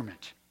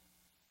requirement.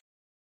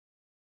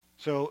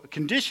 So a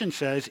condition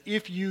says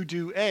if you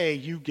do A,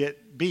 you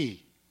get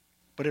B.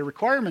 But a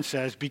requirement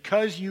says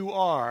because you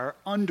are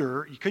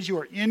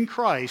in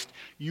Christ,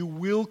 you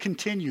will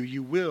continue,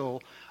 you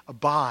will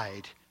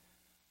abide.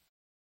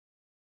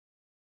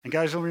 And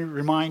guys, let me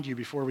remind you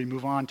before we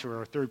move on to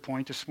our third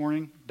point this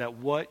morning, that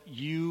what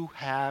you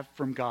have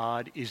from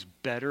God is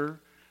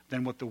better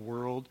than what the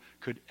world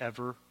could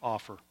ever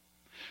offer.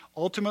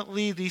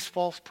 Ultimately, these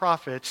false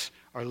prophets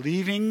are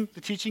leaving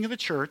the teaching of the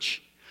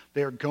church.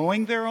 They're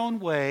going their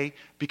own way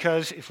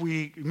because if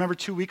we remember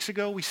 2 weeks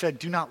ago, we said,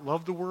 do not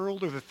love the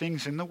world or the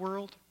things in the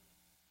world.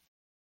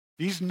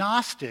 These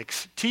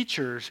Gnostics,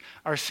 teachers,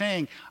 are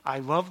saying, I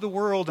love the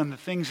world and the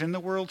things in the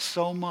world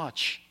so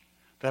much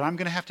that I'm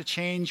going to have to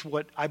change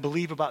what I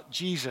believe about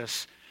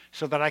Jesus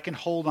so that I can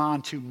hold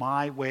on to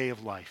my way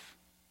of life.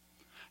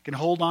 I can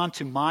hold on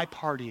to my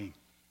partying.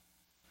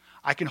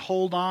 I can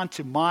hold on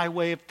to my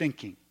way of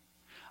thinking.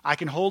 I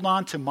can hold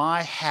on to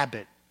my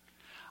habit.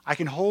 I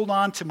can hold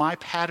on to my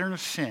pattern of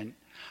sin.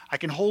 I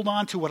can hold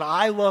on to what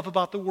I love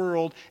about the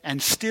world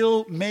and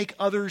still make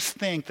others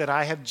think that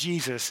I have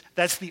Jesus.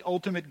 That's the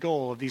ultimate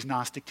goal of these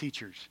Gnostic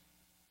teachers.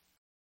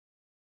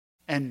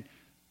 And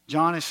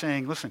John is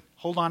saying, listen,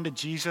 hold on to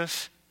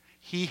Jesus.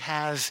 He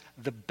has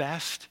the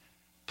best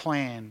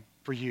plan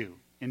for you.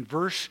 In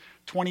verse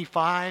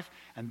 25,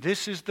 and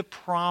this is the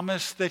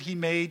promise that he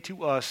made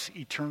to us,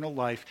 eternal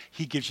life.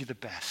 He gives you the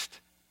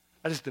best.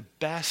 That is the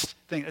best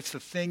thing. It's the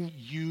thing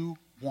you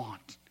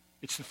want.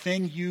 It's the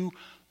thing you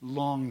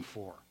long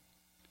for.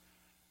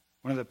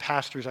 One of the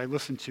pastors I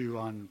listen to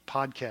on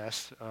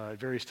podcasts at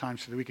various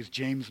times through the week is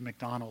James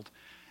McDonald.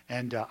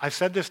 And I've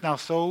said this now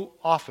so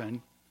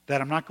often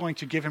that I'm not going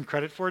to give him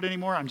credit for it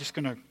anymore. I'm just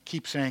going to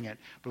keep saying it.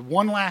 But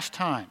one last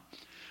time,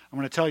 I'm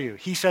going to tell you,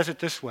 he says it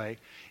this way: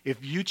 if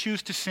you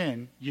choose to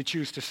sin, you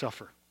choose to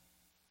suffer.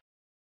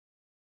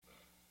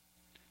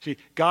 See,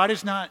 God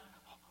is not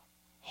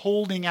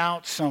holding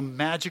out some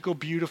magical,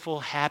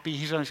 beautiful, happy,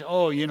 he's going to say,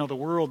 oh, the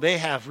world, they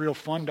have real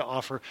fun to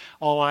offer.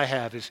 All I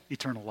have is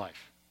eternal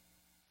life.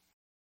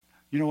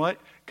 You know what?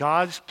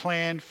 God's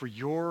plan for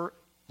your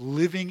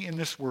living in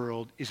this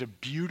world is a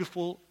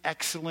beautiful,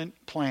 excellent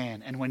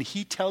plan. And when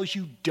he tells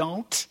you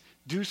don't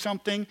do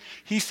something,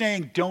 he's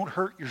saying don't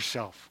hurt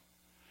yourself.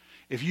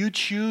 If you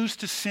choose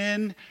to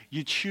sin,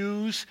 you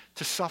choose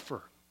to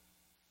suffer.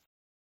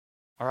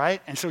 All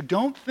right? And so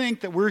don't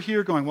think that we're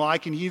here going, well, I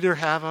can either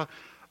have a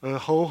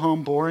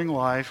ho-hum, boring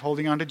life,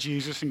 holding on to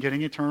Jesus and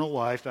getting eternal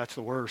life, that's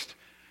the worst,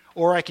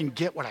 or I can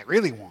get what I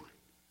really want,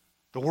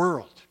 the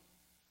world.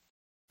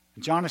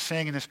 And John is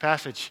saying in this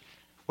passage,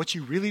 what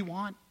you really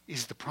want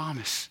is the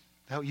promise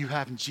that you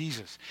have in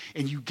Jesus.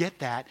 And you get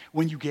that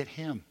when you get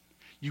him.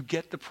 You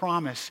get the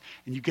promise,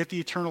 and you get the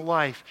eternal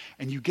life,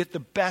 and you get the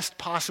best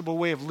possible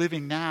way of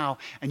living now,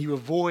 and you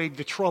avoid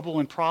the trouble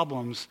and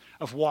problems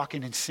of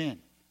walking in sin.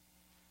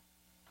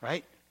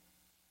 Right?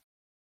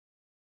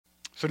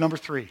 So number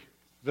 3,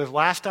 the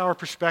last hour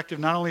perspective,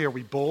 not only are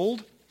we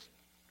bold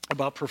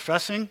about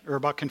confessing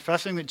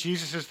that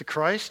Jesus is the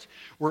Christ,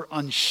 we're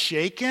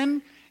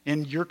unshaken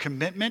in your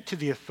commitment to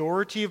the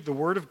authority of the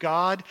Word of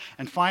God,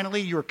 and finally,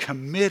 you're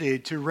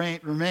committed to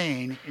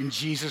remain in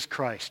Jesus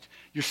Christ.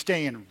 You're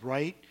staying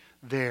right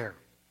there.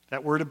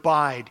 That word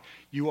abide,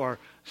 you are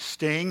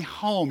staying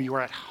home. You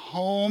are at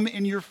home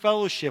in your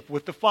fellowship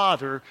with the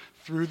Father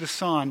through the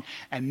Son,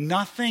 and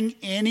nothing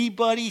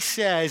anybody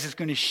says is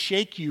going to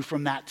shake you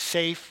from that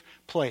safe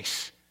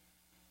place.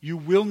 You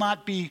will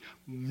not be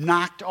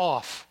knocked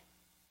off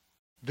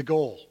the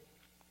goal.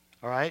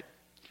 All right?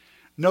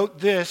 Note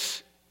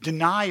this,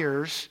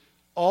 deniers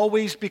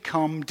always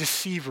become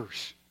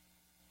deceivers.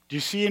 Do you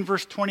see in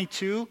verse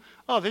 22?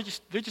 Oh, they're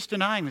just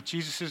denying that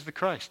Jesus is the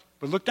Christ.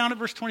 But look down at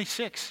verse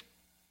 26.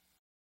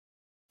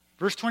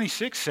 Verse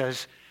 26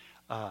 says,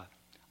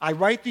 I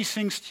write these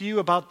things to you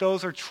about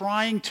those who are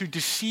trying to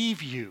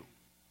deceive you.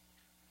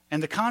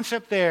 And the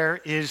concept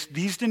there is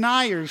these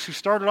deniers who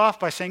started off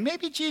by saying,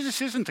 maybe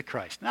Jesus isn't the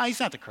Christ. No,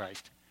 he's not the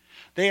Christ.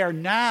 They are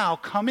now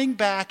coming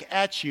back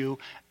at you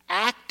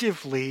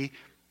actively,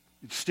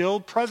 still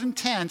present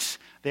tense.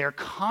 They are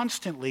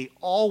constantly,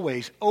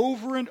 always,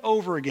 over and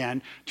over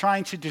again,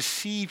 trying to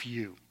deceive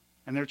you.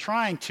 And they're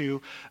trying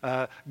to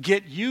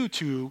get you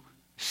to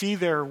see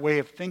their way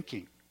of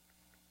thinking.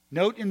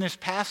 Note in this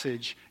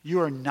passage,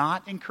 you are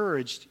not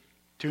encouraged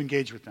to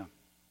engage with them.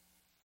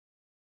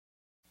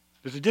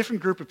 There's a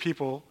different group of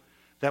people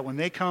that when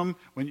they come,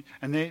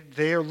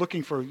 they are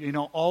looking for,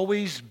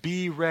 always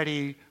be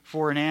ready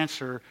for an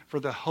answer for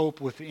the hope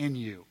within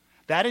you.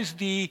 That is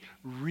the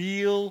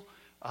real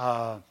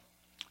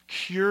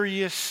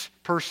curious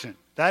person.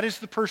 That is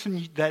the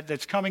person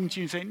that's coming to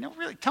you and saying, no,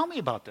 really, tell me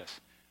about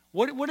this.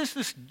 What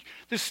is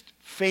this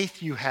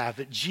faith you have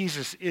that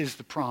Jesus is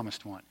the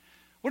promised one?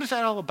 What is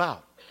that all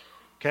about?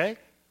 Okay?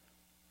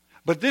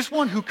 But this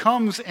one who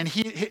comes and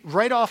he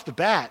right off the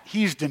bat,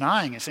 he's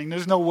denying it, saying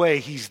there's no way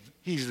he's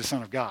the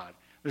Son of God.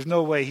 There's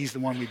no way he's the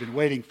one we've been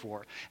waiting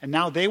for. And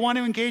now they want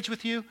to engage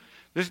with you.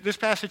 This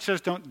passage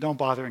says don't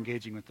bother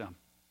engaging with them.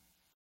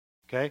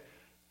 Okay?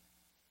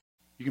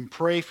 You can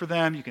pray for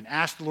them. You can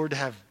ask the Lord to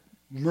have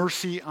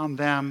mercy on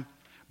them.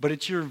 But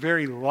it's your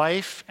very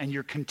life and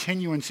your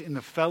continuance in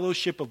the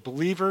fellowship of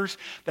believers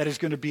that is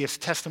going to be a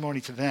testimony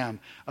to them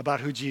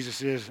about who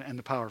Jesus is and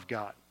the power of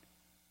God.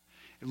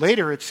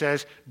 Later it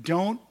says,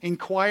 don't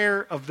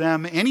inquire of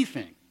them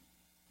anything.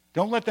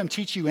 Don't let them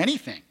teach you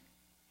anything.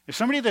 If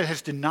somebody that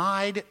has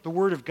denied the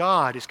Word of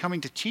God is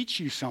coming to teach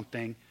you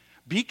something,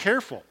 be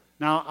careful.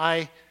 Now,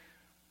 I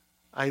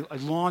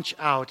launch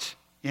out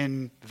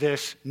in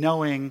this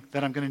knowing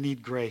that I'm going to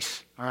need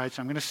grace. All right,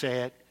 so I'm going to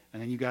say it,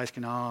 and then you guys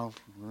can all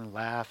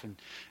laugh, and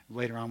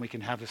later on we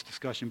can have this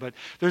discussion. But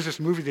there's this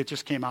movie that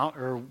just came out,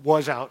 or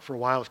was out for a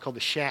while. It's called The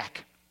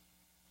Shack.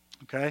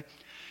 Okay?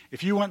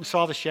 If you went and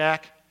saw The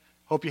Shack,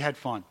 hope you had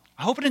fun.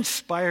 I hope it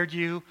inspired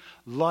you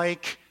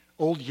like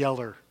Old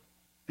Yeller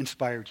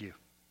inspired you.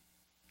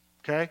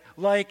 Okay?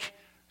 Like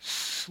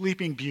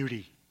Sleeping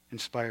Beauty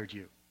inspired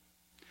you.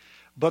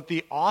 But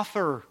the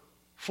author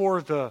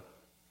for the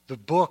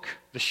book,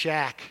 The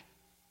Shack,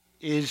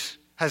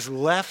 has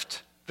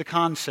left the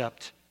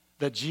concept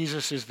that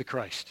Jesus is the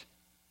Christ.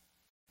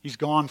 He's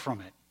gone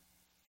from it.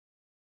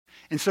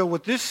 And so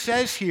what this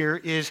says here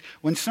is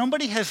when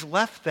somebody has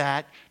left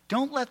that,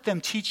 don't let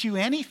them teach you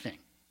anything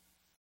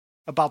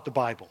about the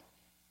Bible,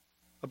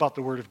 about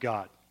the Word of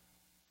God.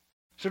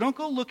 So don't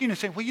go looking and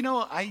say,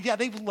 well,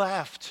 they've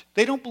left.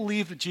 They don't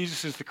believe that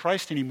Jesus is the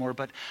Christ anymore,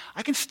 but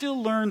I can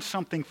still learn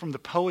something from the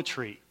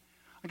poetry.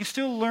 I can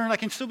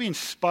still be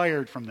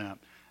inspired from them.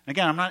 And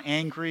again, I'm not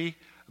angry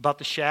about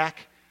The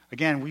Shack.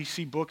 Again, we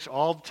see books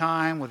all the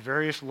time with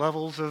various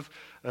levels of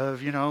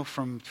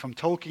from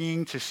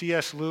Tolkien to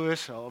C.S.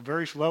 Lewis,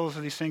 various levels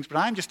of these things. But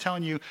I'm just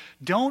telling you,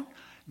 don't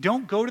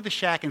go to The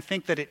Shack and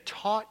think that it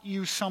taught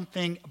you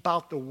something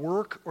about the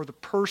work or the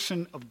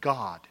person of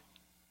God.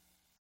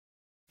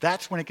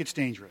 That's when it gets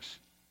dangerous.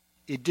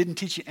 It didn't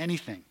teach you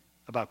anything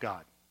about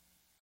God.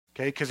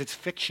 Okay? Because it's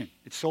fiction.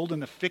 It's sold in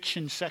the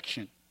fiction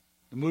section.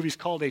 The movie's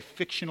called a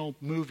fictional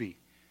movie.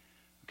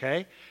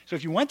 Okay? So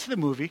if you went to the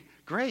movie,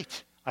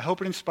 great. I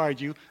hope it inspired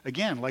you,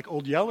 again, like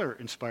Old Yeller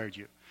inspired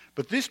you.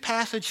 But this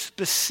passage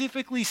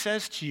specifically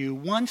says to you,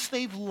 once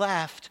they've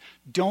left,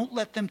 don't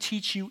let them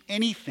teach you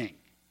anything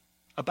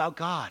about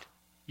God.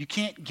 You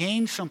can't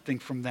gain something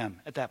from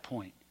them at that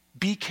point.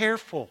 Be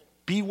careful.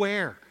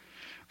 Beware.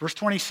 Verse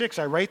 26,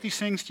 I write these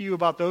things to you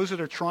about those that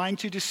are trying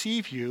to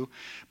deceive you,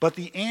 but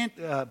the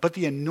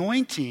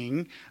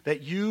anointing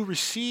that you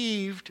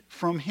received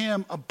from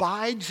him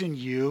abides in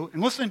you.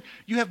 And listen,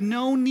 you have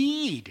no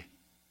need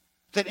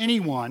that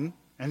anyone,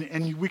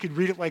 and we could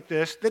read it like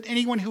this, that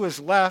anyone who has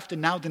left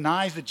and now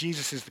denies that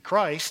Jesus is the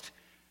Christ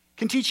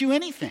can teach you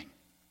anything.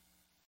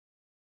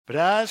 But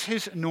as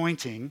his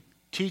anointing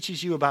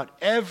teaches you about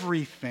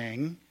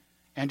everything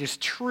and is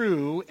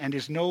true and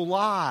is no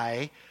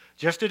lie,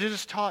 just as it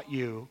has taught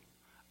you,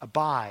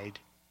 abide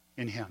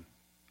in him.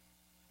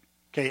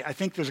 Okay, I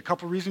think there's a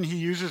couple reasons he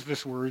uses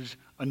this word,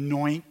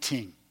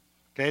 anointing.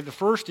 Okay, the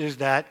first is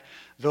that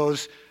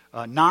those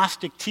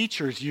Gnostic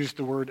teachers used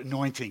the word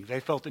anointing.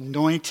 They felt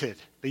anointed.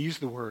 They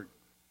used the word.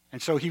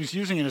 And so he was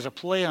using it as a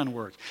play on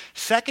words.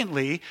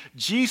 Secondly,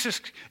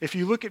 Jesus, if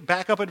you look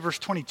back up at verse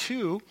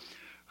 22,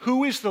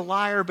 who is the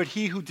liar but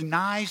he who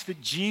denies that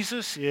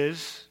Jesus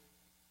is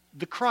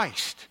the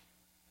Christ?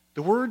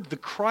 The word the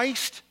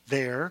Christ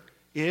there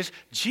is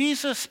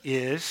Jesus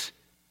is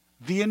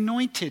the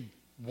anointed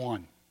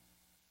one.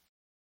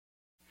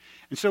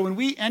 And so when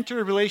we enter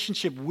a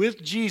relationship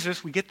with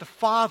Jesus, we get the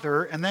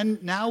Father, and then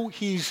now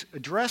he's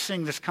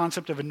addressing this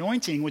concept of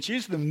anointing, which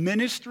is the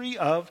ministry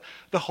of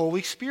the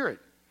Holy Spirit.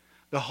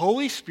 The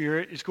Holy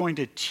Spirit is going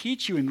to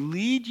teach you and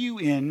lead you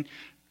in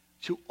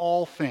to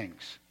all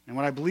things. And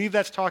what I believe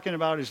that's talking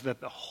about is that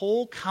the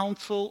whole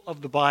counsel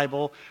of the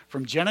Bible,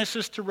 from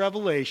Genesis to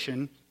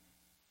Revelation,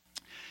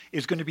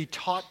 is going to be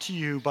taught to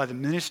you by the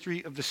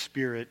ministry of the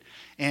Spirit.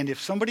 And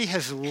if somebody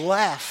has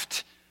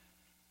left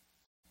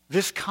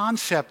this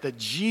concept that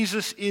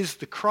Jesus is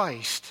the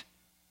Christ,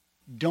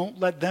 don't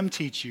let them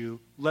teach you.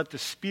 Let the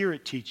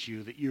Spirit teach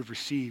you that you've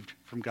received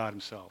from God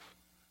himself.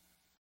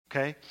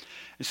 Okay?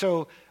 And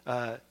so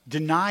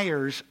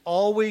deniers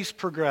always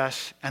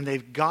progress, and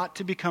they've got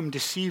to become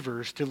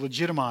deceivers to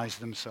legitimize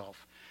themselves.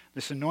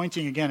 This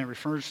anointing, again, it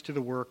refers to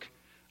the work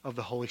of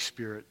the Holy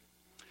Spirit.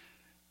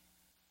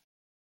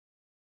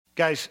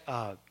 Guys,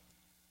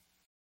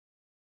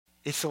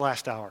 it's the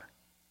last hour.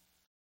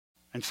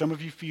 And some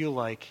of you feel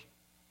like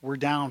we're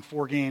down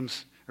 4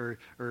 games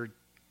or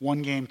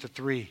 1 game to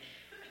 3.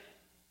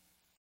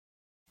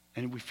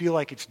 And we feel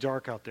like it's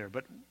dark out there.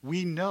 But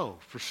we know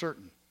for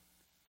certain.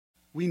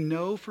 We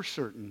know for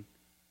certain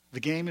the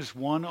game is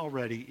won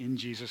already in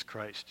Jesus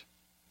Christ.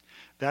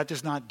 That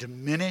does not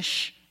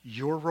diminish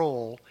your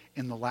role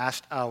in the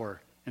last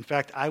hour. In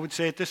fact, I would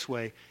say it this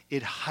way,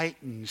 it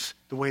heightens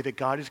the way that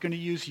God is going to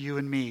use you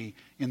and me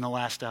in the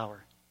last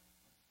hour.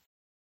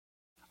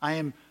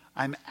 I'm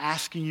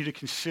asking you to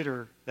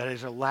consider that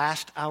as a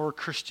last hour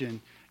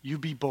Christian, you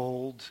be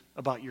bold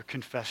about your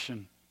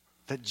confession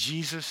that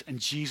Jesus and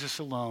Jesus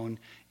alone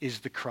is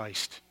the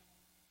Christ.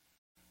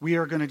 We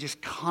are going to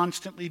just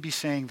constantly be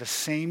saying the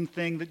same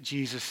thing that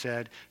Jesus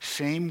said,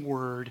 same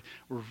word.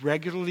 We're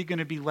regularly going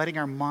to be letting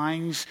our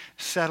minds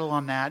settle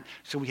on that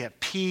so we have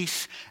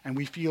peace and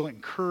we feel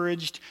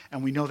encouraged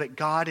and we know that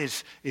God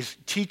is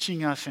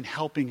teaching us and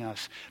helping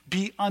us.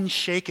 Be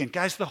unshaken.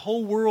 Guys, the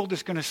whole world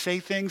is going to say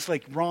things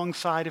like wrong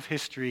side of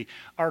history,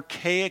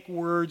 archaic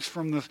words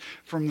from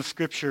the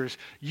scriptures.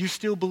 You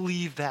still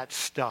believe that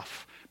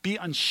stuff. Be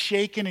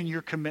unshaken in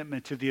your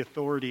commitment to the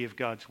authority of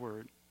God's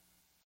word.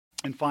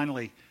 And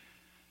finally,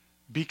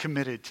 be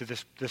committed to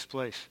this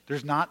place.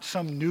 There's not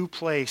some new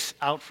place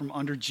out from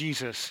under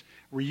Jesus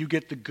where you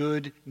get the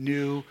good,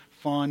 new,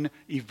 fun,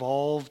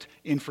 evolved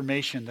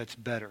information that's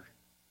better.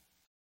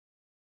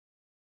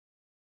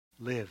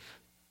 Live.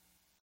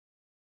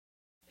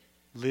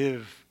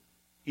 Live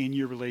in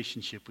your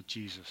relationship with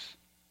Jesus.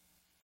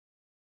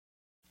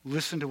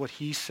 Listen to what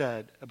he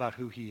said about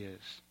who he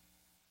is.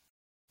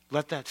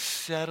 Let that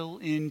settle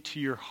into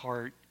your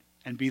heart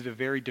and be the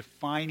very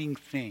defining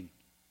thing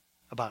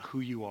about who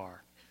you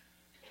are.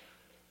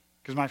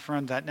 Because, my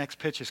friend, that next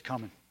pitch is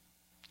coming.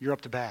 You're up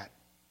to bat.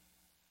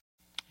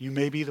 You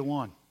may be the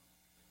one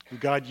who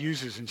God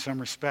uses in some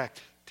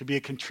respect to be a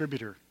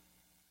contributor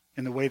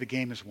in the way the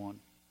game is won.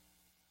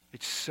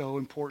 It's so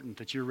important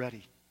that you're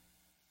ready.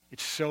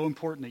 It's so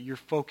important that you're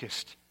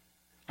focused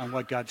on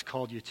what God's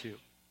called you to.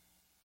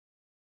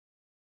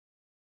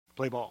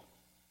 Play ball.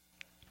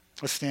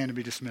 Let's stand and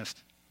be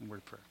dismissed in word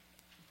of prayer.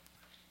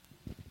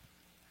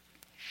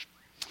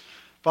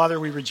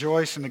 Father, we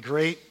rejoice in the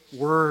great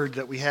word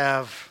that we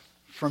have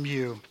from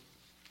you.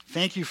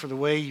 Thank you for the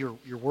way you're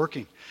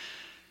working.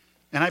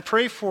 And I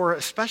pray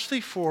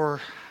especially for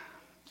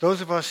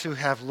those of us who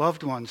have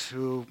loved ones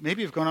who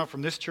maybe have gone out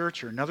from this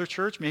church or another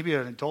church, maybe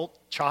an adult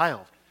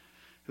child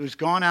who's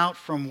gone out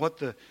from what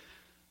the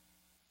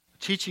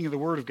teaching of the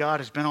Word of God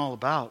has been all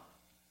about.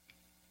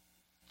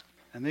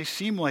 And they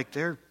seem like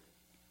they're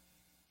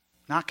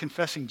not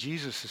confessing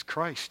Jesus as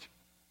Christ.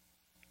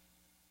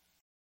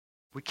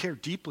 We care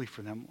deeply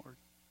for them, Lord.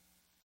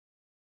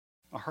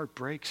 Our heart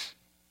breaks.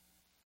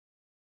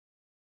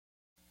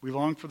 We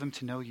long for them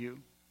to know you.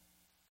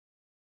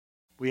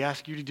 We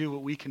ask you to do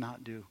what we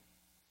cannot do.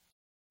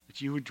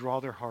 That you would draw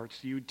their hearts,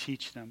 that you would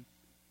teach them,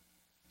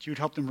 that you would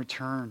help them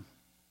return.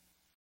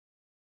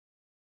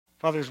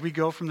 Father, as we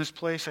go from this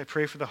place, I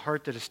pray for the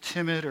heart that is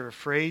timid or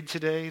afraid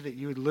today, that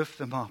you would lift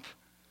them up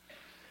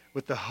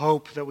with the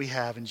hope that we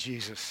have in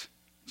Jesus.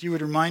 That you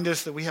would remind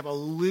us that we have a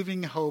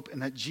living hope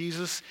and that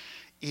Jesus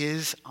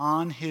is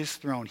on his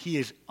throne. He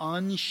is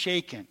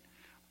unshaken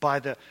by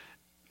the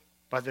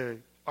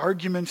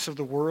arguments of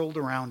the world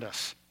around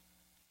us.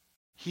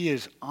 He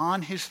is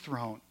on his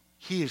throne.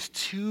 He is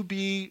to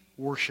be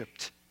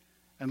worshiped.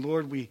 And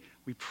Lord, we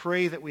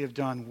pray that we have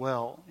done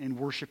well in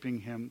worshiping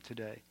him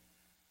today.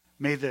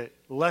 May the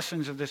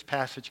lessons of this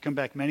passage come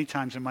back many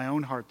times in my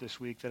own heart this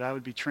week, that I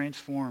would be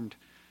transformed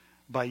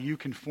by you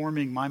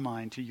conforming my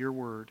mind to your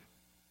word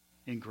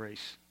in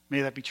grace.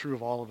 May that be true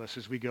of all of us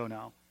as we go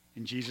now.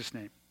 In Jesus'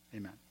 name,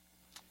 amen.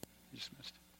 You're dismissed.